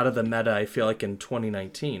pushed them out of the meta, I feel like, in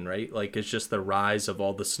 2019, right? Like, it's just the rise of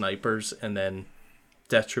all the snipers, and then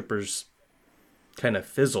Deathtroopers kind of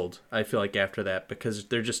fizzled, I feel like, after that, because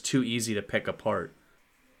they're just too easy to pick apart.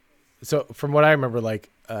 So from what I remember, like,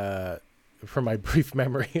 from my brief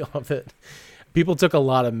memory of it, people took a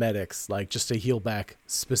lot of medics, like, just to heal back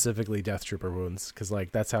specifically Deathtrooper wounds, because,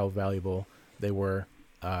 like, that's how valuable they were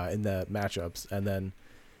in the matchups. And then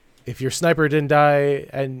if your sniper didn't die,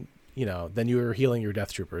 and, you know, then you were healing your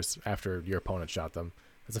Deathtroopers after your opponent shot them.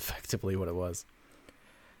 That's effectively what it was.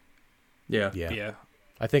 Yeah.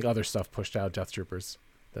 I think other stuff pushed out Deathtroopers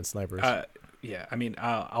than snipers. Yeah, I mean,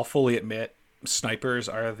 I'll fully admit snipers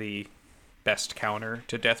are the best counter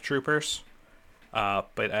to Deathtroopers.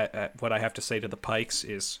 But what I have to say to the Pikes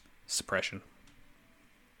is suppression.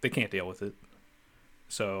 They can't deal with it.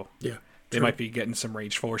 So yeah, they might be getting some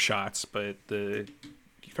range 4 shots, but you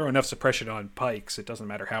throw enough suppression on Pikes, it doesn't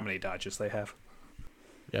matter how many dodges they have.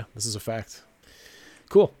 Yeah, this is a fact.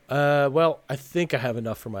 Cool. Well, I think I have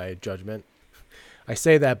enough for my judgment. I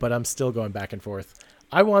say that, but I'm still going back and forth.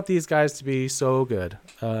 I want these guys to be so good.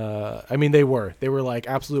 I mean, they were like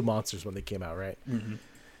absolute monsters when they came out, right? Mm-hmm.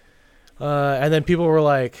 And then people were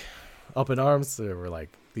like up in arms. They were like,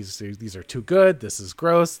 these are too good. This is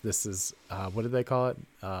gross. This is what did they call it?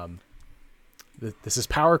 This is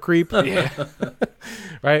power creep. Yeah.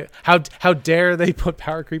 Right? How dare they put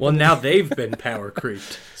power creep? Well, now they've been power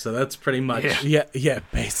creeped, so that's pretty much yeah,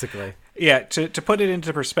 basically. Yeah, to put it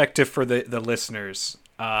into perspective for the listeners,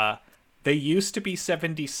 they used to be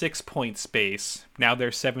 76 point space. Now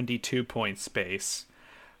they're 72 point space.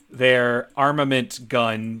 Their armament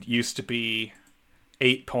gun used to be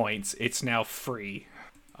 8 points. It's now free.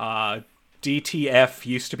 DTF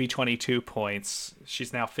used to be 22 points.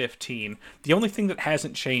 She's now 15. The only thing that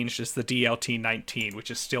hasn't changed is the DLT 19,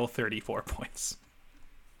 which is still 34 points.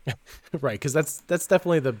 Right, because that's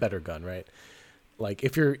definitely the better gun, right? Like,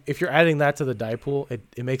 if you're adding that to the die pool,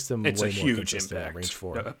 it makes them It's way a more huge consistent at impact. range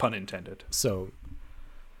 4. Pun intended. So,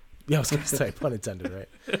 yeah, I was going to say pun intended,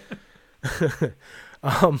 right?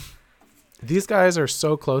 These guys are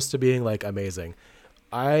so close to being like amazing.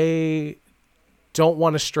 I don't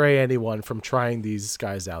want to stray anyone from trying these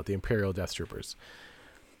guys out, the Imperial Deathtroopers.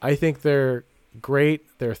 I think they're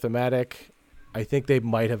great. They're thematic. I think they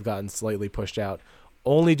might have gotten slightly pushed out,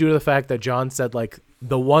 only due to the fact that John said like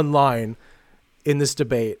the one line in this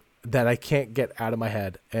debate that I can't get out of my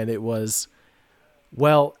head, and it was,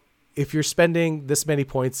 well, if you're spending this many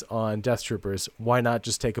points on Deathtroopers, why not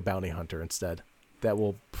just take a bounty hunter instead? That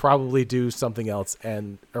will probably do something else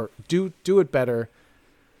or do it better.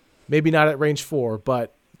 Maybe not at range 4,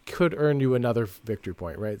 but could earn you another victory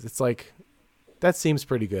point, right? It's like, that seems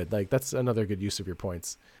pretty good. Like, that's another good use of your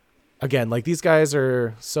points. Again, like, these guys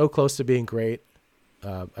are so close to being great.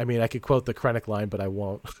 I mean, I could quote the Krennic line, but I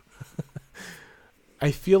won't.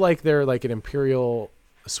 I feel like they're like an Imperial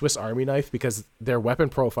Swiss Army knife because their weapon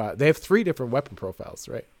profile, they have 3 different weapon profiles,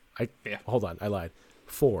 right? Hold on, I lied.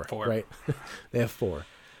 4. Right? They have 4.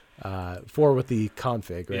 4 with the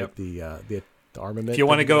config, right? Yep. The armament. If you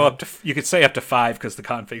want to go up to, you could say up to 5 because the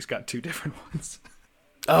config's got 2 different ones.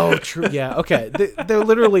 Oh, true. Yeah. Okay. They're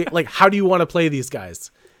literally like, how do you want to play these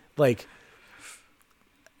guys? Like,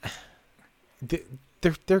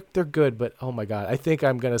 they're good, but oh my god, I think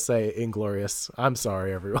I'm gonna say Inglorious. I'm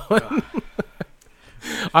sorry, everyone.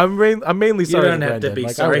 I'm mainly sorry. You don't have to be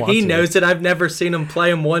sorry. He knows it. I've never seen him play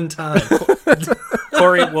him one time.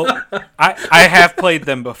 Corey, well, I have played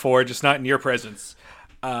them before, just not in your presence.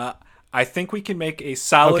 I think we can make a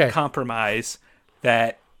solid compromise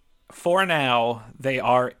that for now they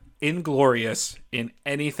are Inglorious in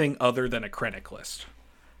anything other than a Krennic list.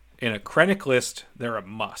 In a Krennic list, they're a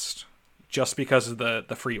must, just because of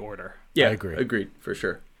the free order. Yeah, I agree. Agreed, for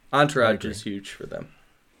sure. Entourage is huge for them.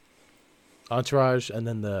 Entourage and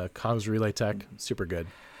then the comms relay tech, super good.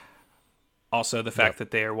 Also, the fact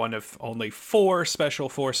that they are one of only 4 special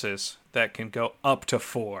forces that can go up to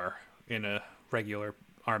 4 in a regular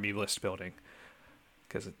army list building.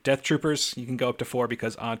 Because Death Troopers, you can go up to 4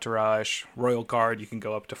 because Entourage. Royal Guard, you can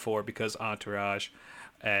go up to 4 because Entourage.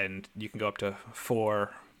 And you can go up to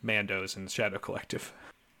 4 Mandos in Shadow Collective.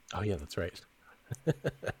 Oh, yeah, that's right.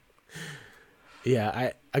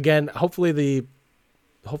 Yeah, hopefully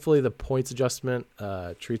the points adjustment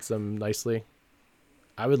treats them nicely.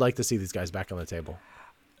 I would like to see these guys back on the table.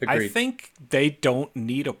 Agreed. I think they don't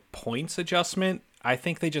need a points adjustment. I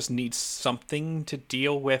think they just need something to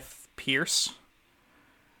deal with Pierce.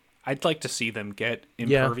 I'd like to see them get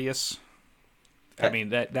Impervious. I mean,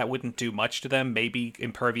 that wouldn't do much to them. Maybe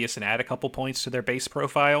Impervious and add a couple points to their base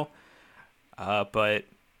profile. But,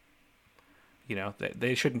 you know,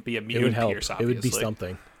 they shouldn't be immune It would help. Pierce, obviously. It would be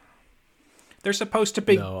something. They're supposed to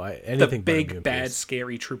be the big, bad, Pierce.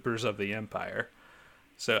 scary troopers of the Empire.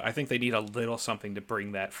 So I think they need a little something to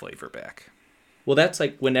bring that flavor back. Well, that's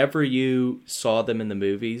like whenever you saw them in the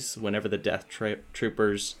movies, whenever the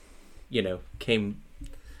Troopers, you know, came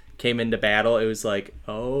into battle, it was like,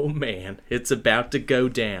 oh man, it's about to go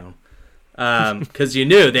down, because you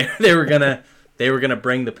knew they were gonna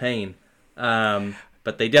bring the pain,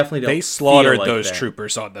 but they definitely don't. They slaughtered feel like those that.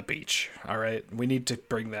 troopers on the beach. All right, we need to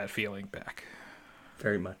bring that feeling back.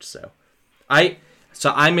 Very much so. I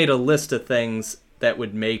made a list of things that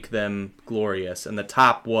would make them glorious, and the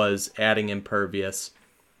top was adding Impervious.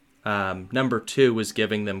 Number 2 was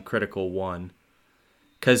giving them Critical 1.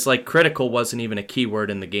 Because, like, critical wasn't even a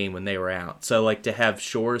keyword in the game when they were out. So, like, to have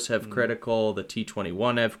Shores have critical, the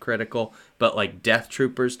T-21 have critical, but, like,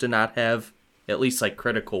 Deathtroopers do not have at least, like,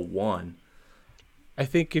 critical 1. I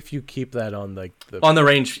think if you keep that on, like, on the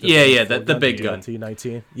range, the big gun.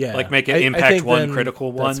 T-19. Yeah. Like, make it Impact 1,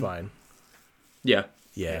 Critical 1. That's fine. Yeah.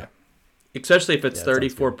 Yeah. Especially if it's Yeah,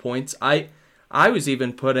 34 points. I was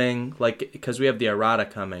even putting, like, because we have the errata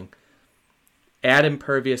coming, add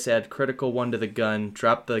Impervious, add Critical 1 to the gun,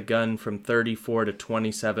 drop the gun from 34 to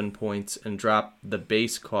 27 points, and drop the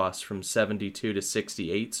base cost from 72 to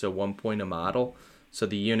 68, so 1 point a model. So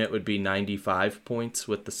the unit would be 95 points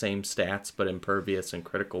with the same stats, but Impervious and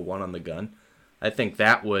Critical 1 on the gun. I think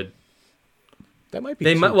that would... That might be...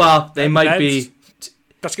 They might be...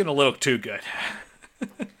 That's getting a little too good.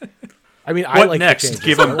 I mean, what I like next?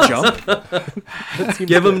 Give them jump?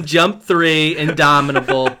 Give them jump 3,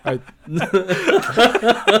 Indomitable.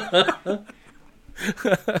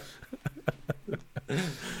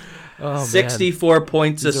 Oh, 64 man.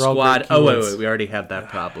 points These a are all squad. great Oh, keywords. wait, we already have that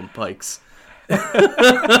problem, Pikes.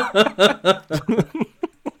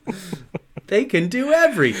 They can do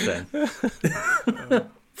everything.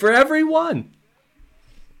 For everyone.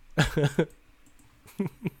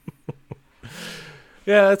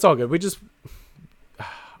 Yeah, that's all good. We just...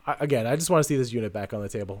 Again, I just want to see this unit back on the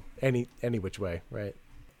table. Any which way, right?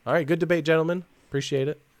 All right, good debate, gentlemen. Appreciate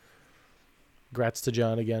it. Congrats to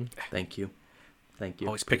John again. Thank you.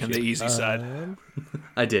 Always picking the easy side.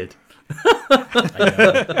 I did. I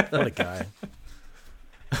know. What a guy.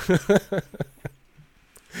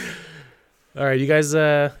 All right, you guys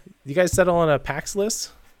settle on a PAX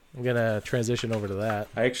list? I'm going to transition over to that.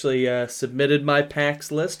 I actually submitted my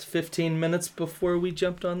PAX list 15 minutes before we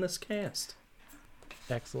jumped on this cast.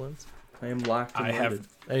 Excellent. I am locked and loaded.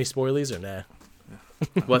 Any spoilies or nah?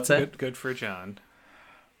 What's that? Good for John.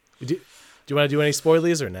 Do you want to do any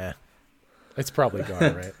spoilies or nah? It's probably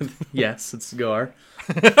Gar, right? Yes, it's Gar.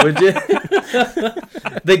 The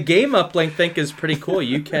game uplink thing is pretty cool.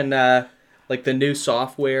 You can, like the new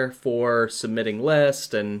software for submitting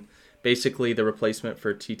lists and basically the replacement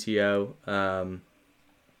for TTO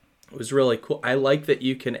was really cool. I like that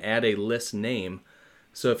you can add a list name.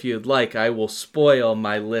 So if you'd like, I will spoil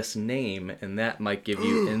my list name, and that might give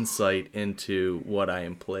you insight into what I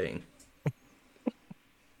am playing.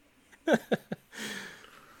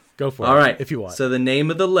 Go for it. All right. If you want. So the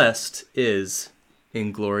name of the list is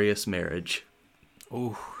Inglorious Marriage.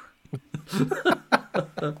 Ooh.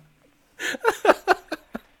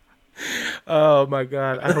 Oh my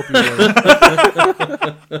God! I hope you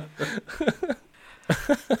win.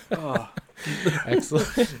 Oh.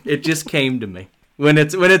 Excellent. It just came to me when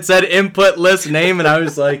it said input list name, and I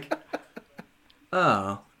was like,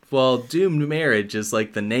 oh, well, Doomed Marriage is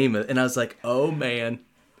like the name of, and I was like, oh man.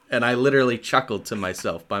 And I literally chuckled to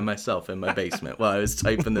myself by myself in my basement while I was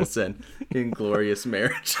typing this in. Inglorious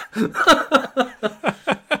Marriage.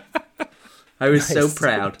 I was so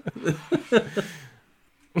proud.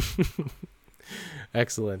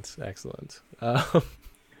 Excellent.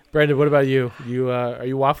 Brandon, what about you? Are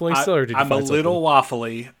you waffling still, or did you I'm a find little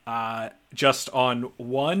waffly. Just on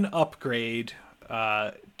one upgrade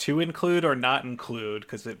to include or not include,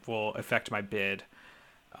 because it will affect my bid.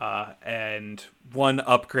 And one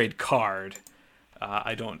upgrade card.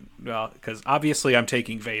 Because obviously I'm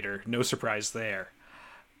taking Vader. No surprise there.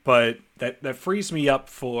 But that frees me up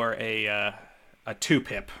for a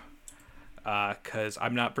 2-pip. Because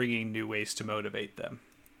I'm not bringing new ways to motivate them.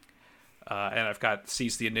 And I've got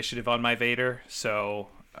Seize the Initiative on my Vader, so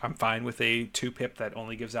I'm fine with a 2-pip that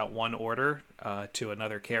only gives out one order to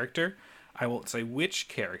another character. I won't say which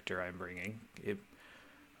character I'm bringing.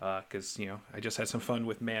 because I just had some fun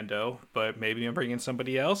with Mando, but maybe I'm bringing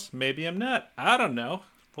somebody else. Maybe I'm not. I don't know.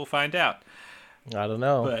 We'll find out. I don't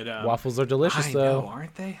know. But waffles are delicious, though. know,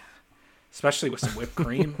 aren't they? Especially with some whipped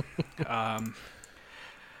cream.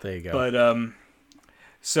 There you go. But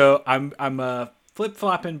so I'm flip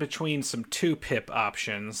flopping between some 2-pip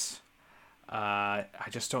options. I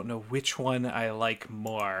just don't know which one I like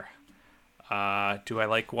more. Do I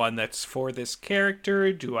like one that's for this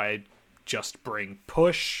character? Do I just bring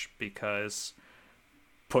Push because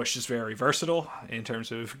Push is very versatile in terms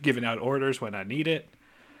of giving out orders when I need it?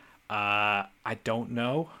 I don't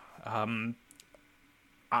know.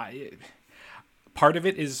 Part of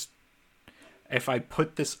it is if I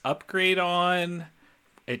put this upgrade on,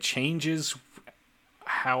 it changes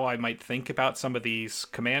how I might think about some of these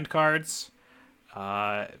command cards.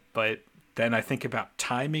 But then I think about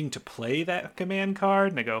timing to play that command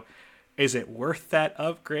card, and I go, is it worth that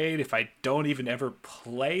upgrade if I don't even ever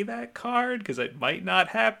play that card? Because it might not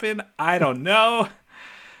happen. I don't know.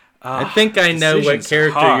 I think I know what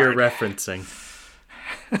character you're referencing.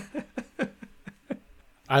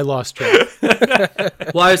 I lost track.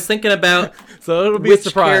 Well, I was thinking about so it'll be which a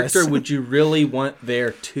surprise. character would you really want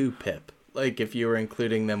there to pip? Like if you were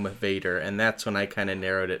including them with Vader, and that's when I kind of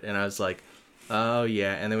narrowed it, and I was like, oh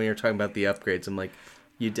yeah. And then when you were talking about the upgrades, I'm like,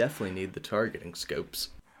 you definitely need the targeting scopes.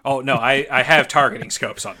 Oh no, I have targeting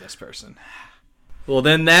scopes on this person. Well,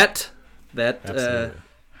 then that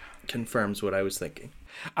confirms what I was thinking.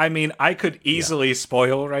 I mean, I could easily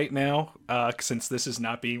spoil right now, since this is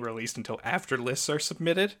not being released until after lists are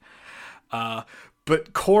submitted.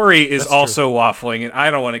 But Corey is also waffling, and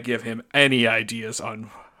I don't want to give him any ideas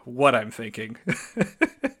on what I'm thinking.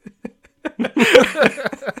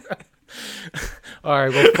 All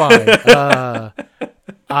right, well, fine.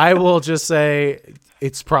 I will just say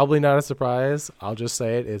it's probably not a surprise. I'll just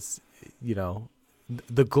say it. It's,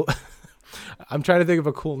 I'm trying to think of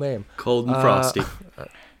a cool name. Cold and frosty.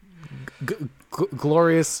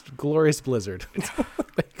 Glorious Blizzard.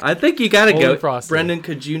 I think you got to go. Frosty. Brendan,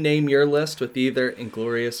 could you name your list with either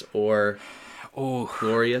Inglorious or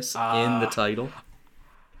Glorious in the title?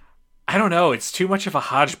 I don't know. It's too much of a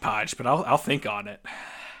hodgepodge, but I'll think on it.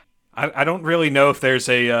 I don't really know if there's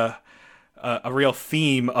a real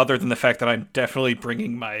theme other than the fact that I'm definitely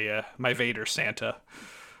bringing my Vader Santa,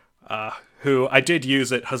 who I did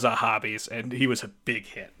use at Huzzah Hobbies, and he was a big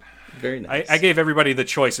hit. Very nice. I gave everybody the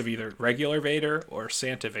choice of either regular Vader or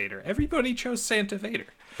Santa Vader. Everybody chose Santa Vader.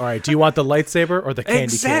 All right, do you want the lightsaber or the candy cane?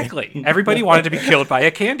 Exactly. Everybody wanted to be killed by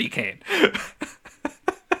a candy cane.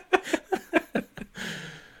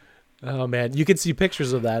 Oh, man. You can see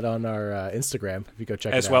pictures of that on our Instagram if you go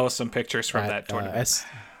check it out. As well as some pictures from that tournament.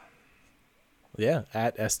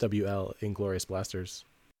 At SWL Inglorious Blasters.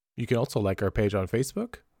 You can also like our page on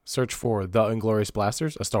Facebook. Search for The Inglorious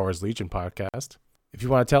Blasters, a Star Wars Legion podcast. If you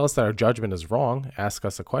want to tell us that our judgment is wrong, ask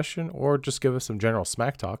us a question, or just give us some general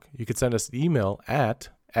smack talk, you can send us an email at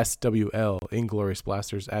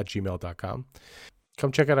swlingloriousblasters@gmail.com.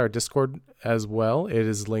 Come check out our Discord as well. It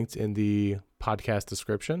is linked in the podcast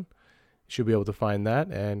description. You should be able to find that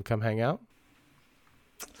and come hang out.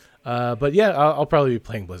 But yeah, I'll probably be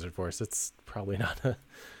playing Blizzard Force. It's probably not a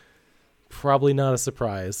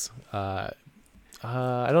surprise. I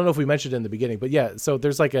don't know if we mentioned it in the beginning, but yeah, so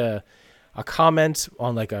there's like a comment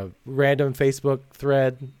on like a random Facebook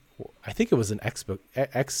thread. I think it was an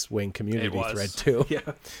X-Wing community thread too.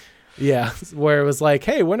 Yeah, where it was like,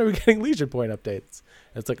 hey, when are we getting Legion Point updates?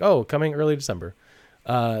 And it's like, oh, coming early December.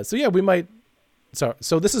 So yeah, we might.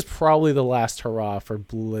 So this is probably the last hurrah for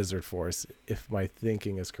Blizzard Force, if my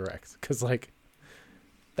thinking is correct, because like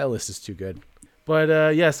that list is too good.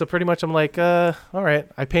 But yeah, so pretty much I'm like, all right,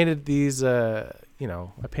 I painted these. I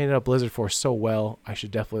painted up Blizzard Force so well, I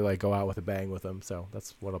should definitely like go out with a bang with them. So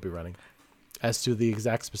that's what I'll be running. As to the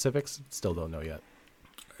exact specifics, still don't know yet.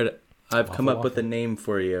 I've come up with a name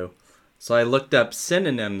for you. So I looked up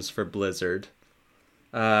synonyms for Blizzard.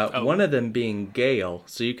 One of them being Gale,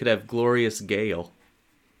 so you could have Glorious Gale.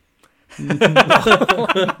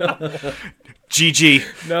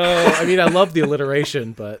 GG. No, I mean I love the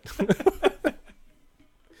alliteration, but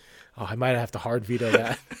I might have to hard veto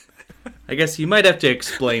that. I guess you might have to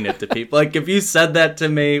explain it to people. Like if you said that to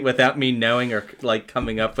me without me knowing or like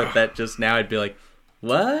coming up with that just now, I'd be like,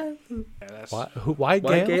 "What? Why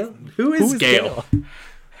Gale? Who is Gale?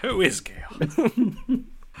 Who is Gale?"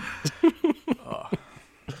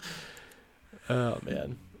 Oh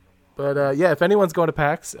man. But yeah, if anyone's going to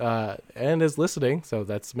PAX and is listening, so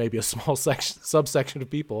that's maybe a small subsection of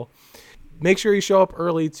people, make sure you show up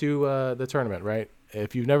early to the tournament, right?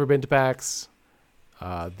 If you've never been to PAX,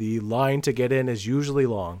 the line to get in is usually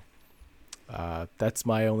long. That's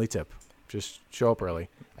my only tip. Just show up early.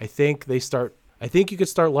 I think you could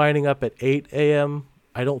start lining up at 8 a.m.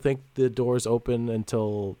 I don't think the doors open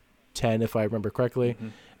until 10, if I remember correctly. Mm-hmm.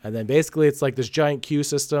 And then basically it's like this giant queue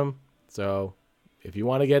system. So if you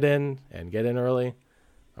want to get in early,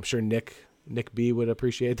 I'm sure Nick B would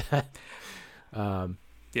appreciate that.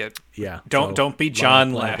 Yeah. Don't be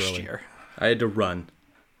John last year. I had to run.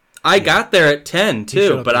 I got there at 10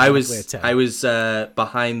 too, but I was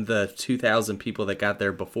behind the 2,000 people that got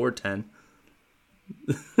there before 10.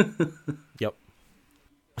 Yep.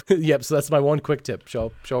 Yep. So that's my one quick tip: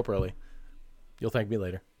 show up early. You'll thank me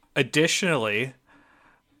later. Additionally,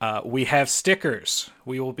 we have stickers.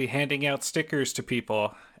 We will be handing out stickers to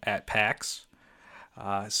people at PAX.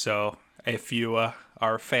 So if you are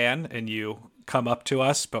a fan and you come up to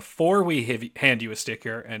us before we hand you a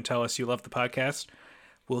sticker and tell us you love the podcast,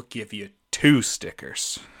 we'll give you 2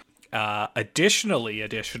 stickers.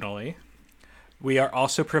 Additionally, we are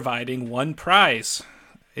also providing 1 prize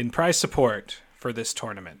in prize support for this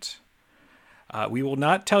tournament. We will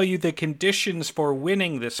not tell you the conditions for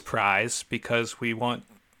winning this prize because we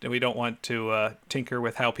don't want to tinker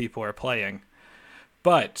with how people are playing.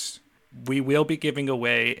 But we will be giving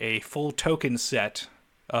away a full token set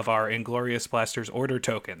of our Inglorious Blasters order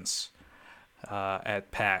tokens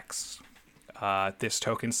at PAX. This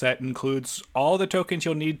token set includes all the tokens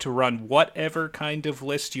you'll need to run whatever kind of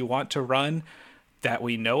list you want to run that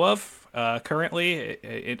we know of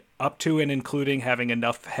currently, up to and including having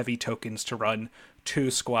enough heavy tokens to run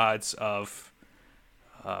 2 squads of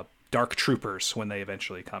Dark Troopers when they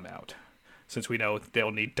eventually come out, since we know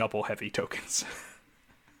they'll need double heavy tokens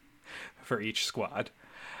for each squad.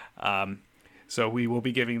 So we will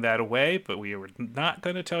be giving that away, but we are not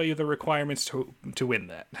going to tell you the requirements to win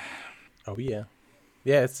that. Oh, yeah.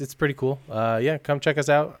 Yeah, it's pretty cool. Yeah, come check us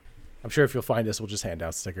out. I'm sure if you'll find us, we'll just hand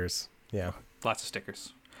out stickers. Yeah. Lots of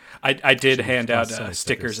stickers. I did hand out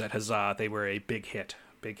stickers at Huzzah. They were a big hit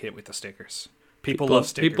with the stickers. People love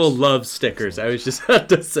stickers. People love stickers. I was just about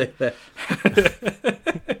to say that.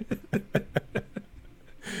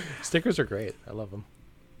 Stickers are great. I love them.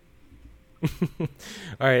 All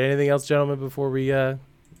right. Anything else, gentlemen, before we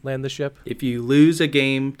land the ship? If you lose a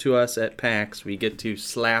game to us at PAX, we get to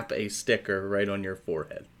slap a sticker right on your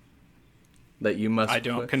forehead. That you must. I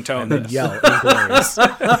don't condone this. Yell, Inglorious.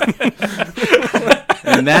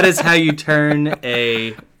 And that is how you turn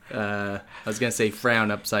a, I was going to say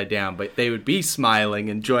frown upside down, but they would be smiling,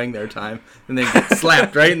 enjoying their time, and then get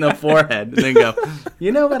slapped right in the forehead, and then go,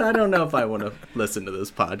 you know what, I don't know if I want to listen to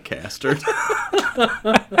this podcast.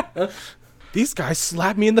 These guys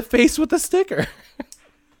slapped me in the face with a sticker.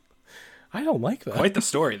 I don't like that. Quite the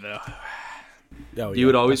story, though. Oh, you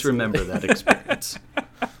would always remember that experience.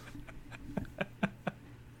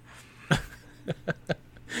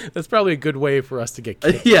 That's probably a good way for us to get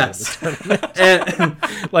kicked. Yes.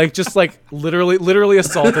 And just literally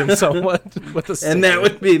assaulting someone with a sticker. And that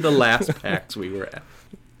would be the last PAX we were at.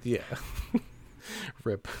 Yeah.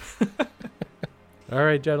 Rip. All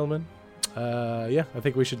right, gentlemen. Yeah, I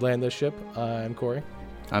think we should land this ship. I'm Corey.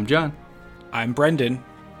 I'm John. I'm Brendan.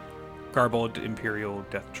 Garbled Imperial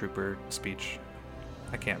Deathtrooper speech.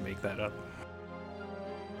 I can't make that up.